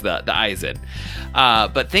Kermit is the eyes in.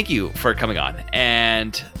 But thank you for coming on,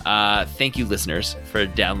 and thank you, listeners, for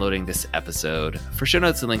downloading this episode. For show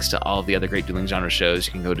notes and links to all of the other great Dueling Genre shows,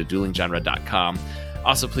 you can go to duelinggenre.com.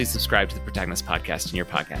 Also, please subscribe to the Protagonist Podcast in your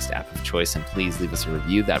podcast app of choice, and please leave us a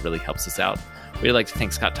review. That really helps us out. We'd like to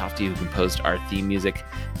thank Scott Tofty, who composed our theme music.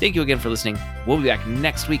 Thank you again for listening. We'll be back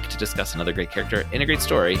next week to discuss another great character in a great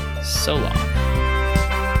story. So long.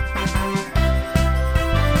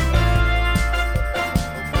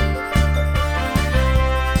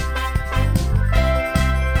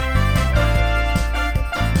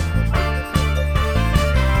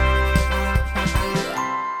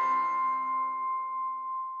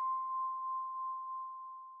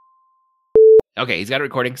 Okay, he's got a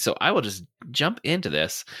recording, so I will just jump into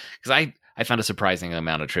this because I found a surprising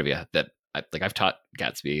amount of trivia that I've taught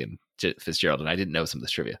Gatsby and Fitzgerald, and I didn't know some of this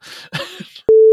trivia.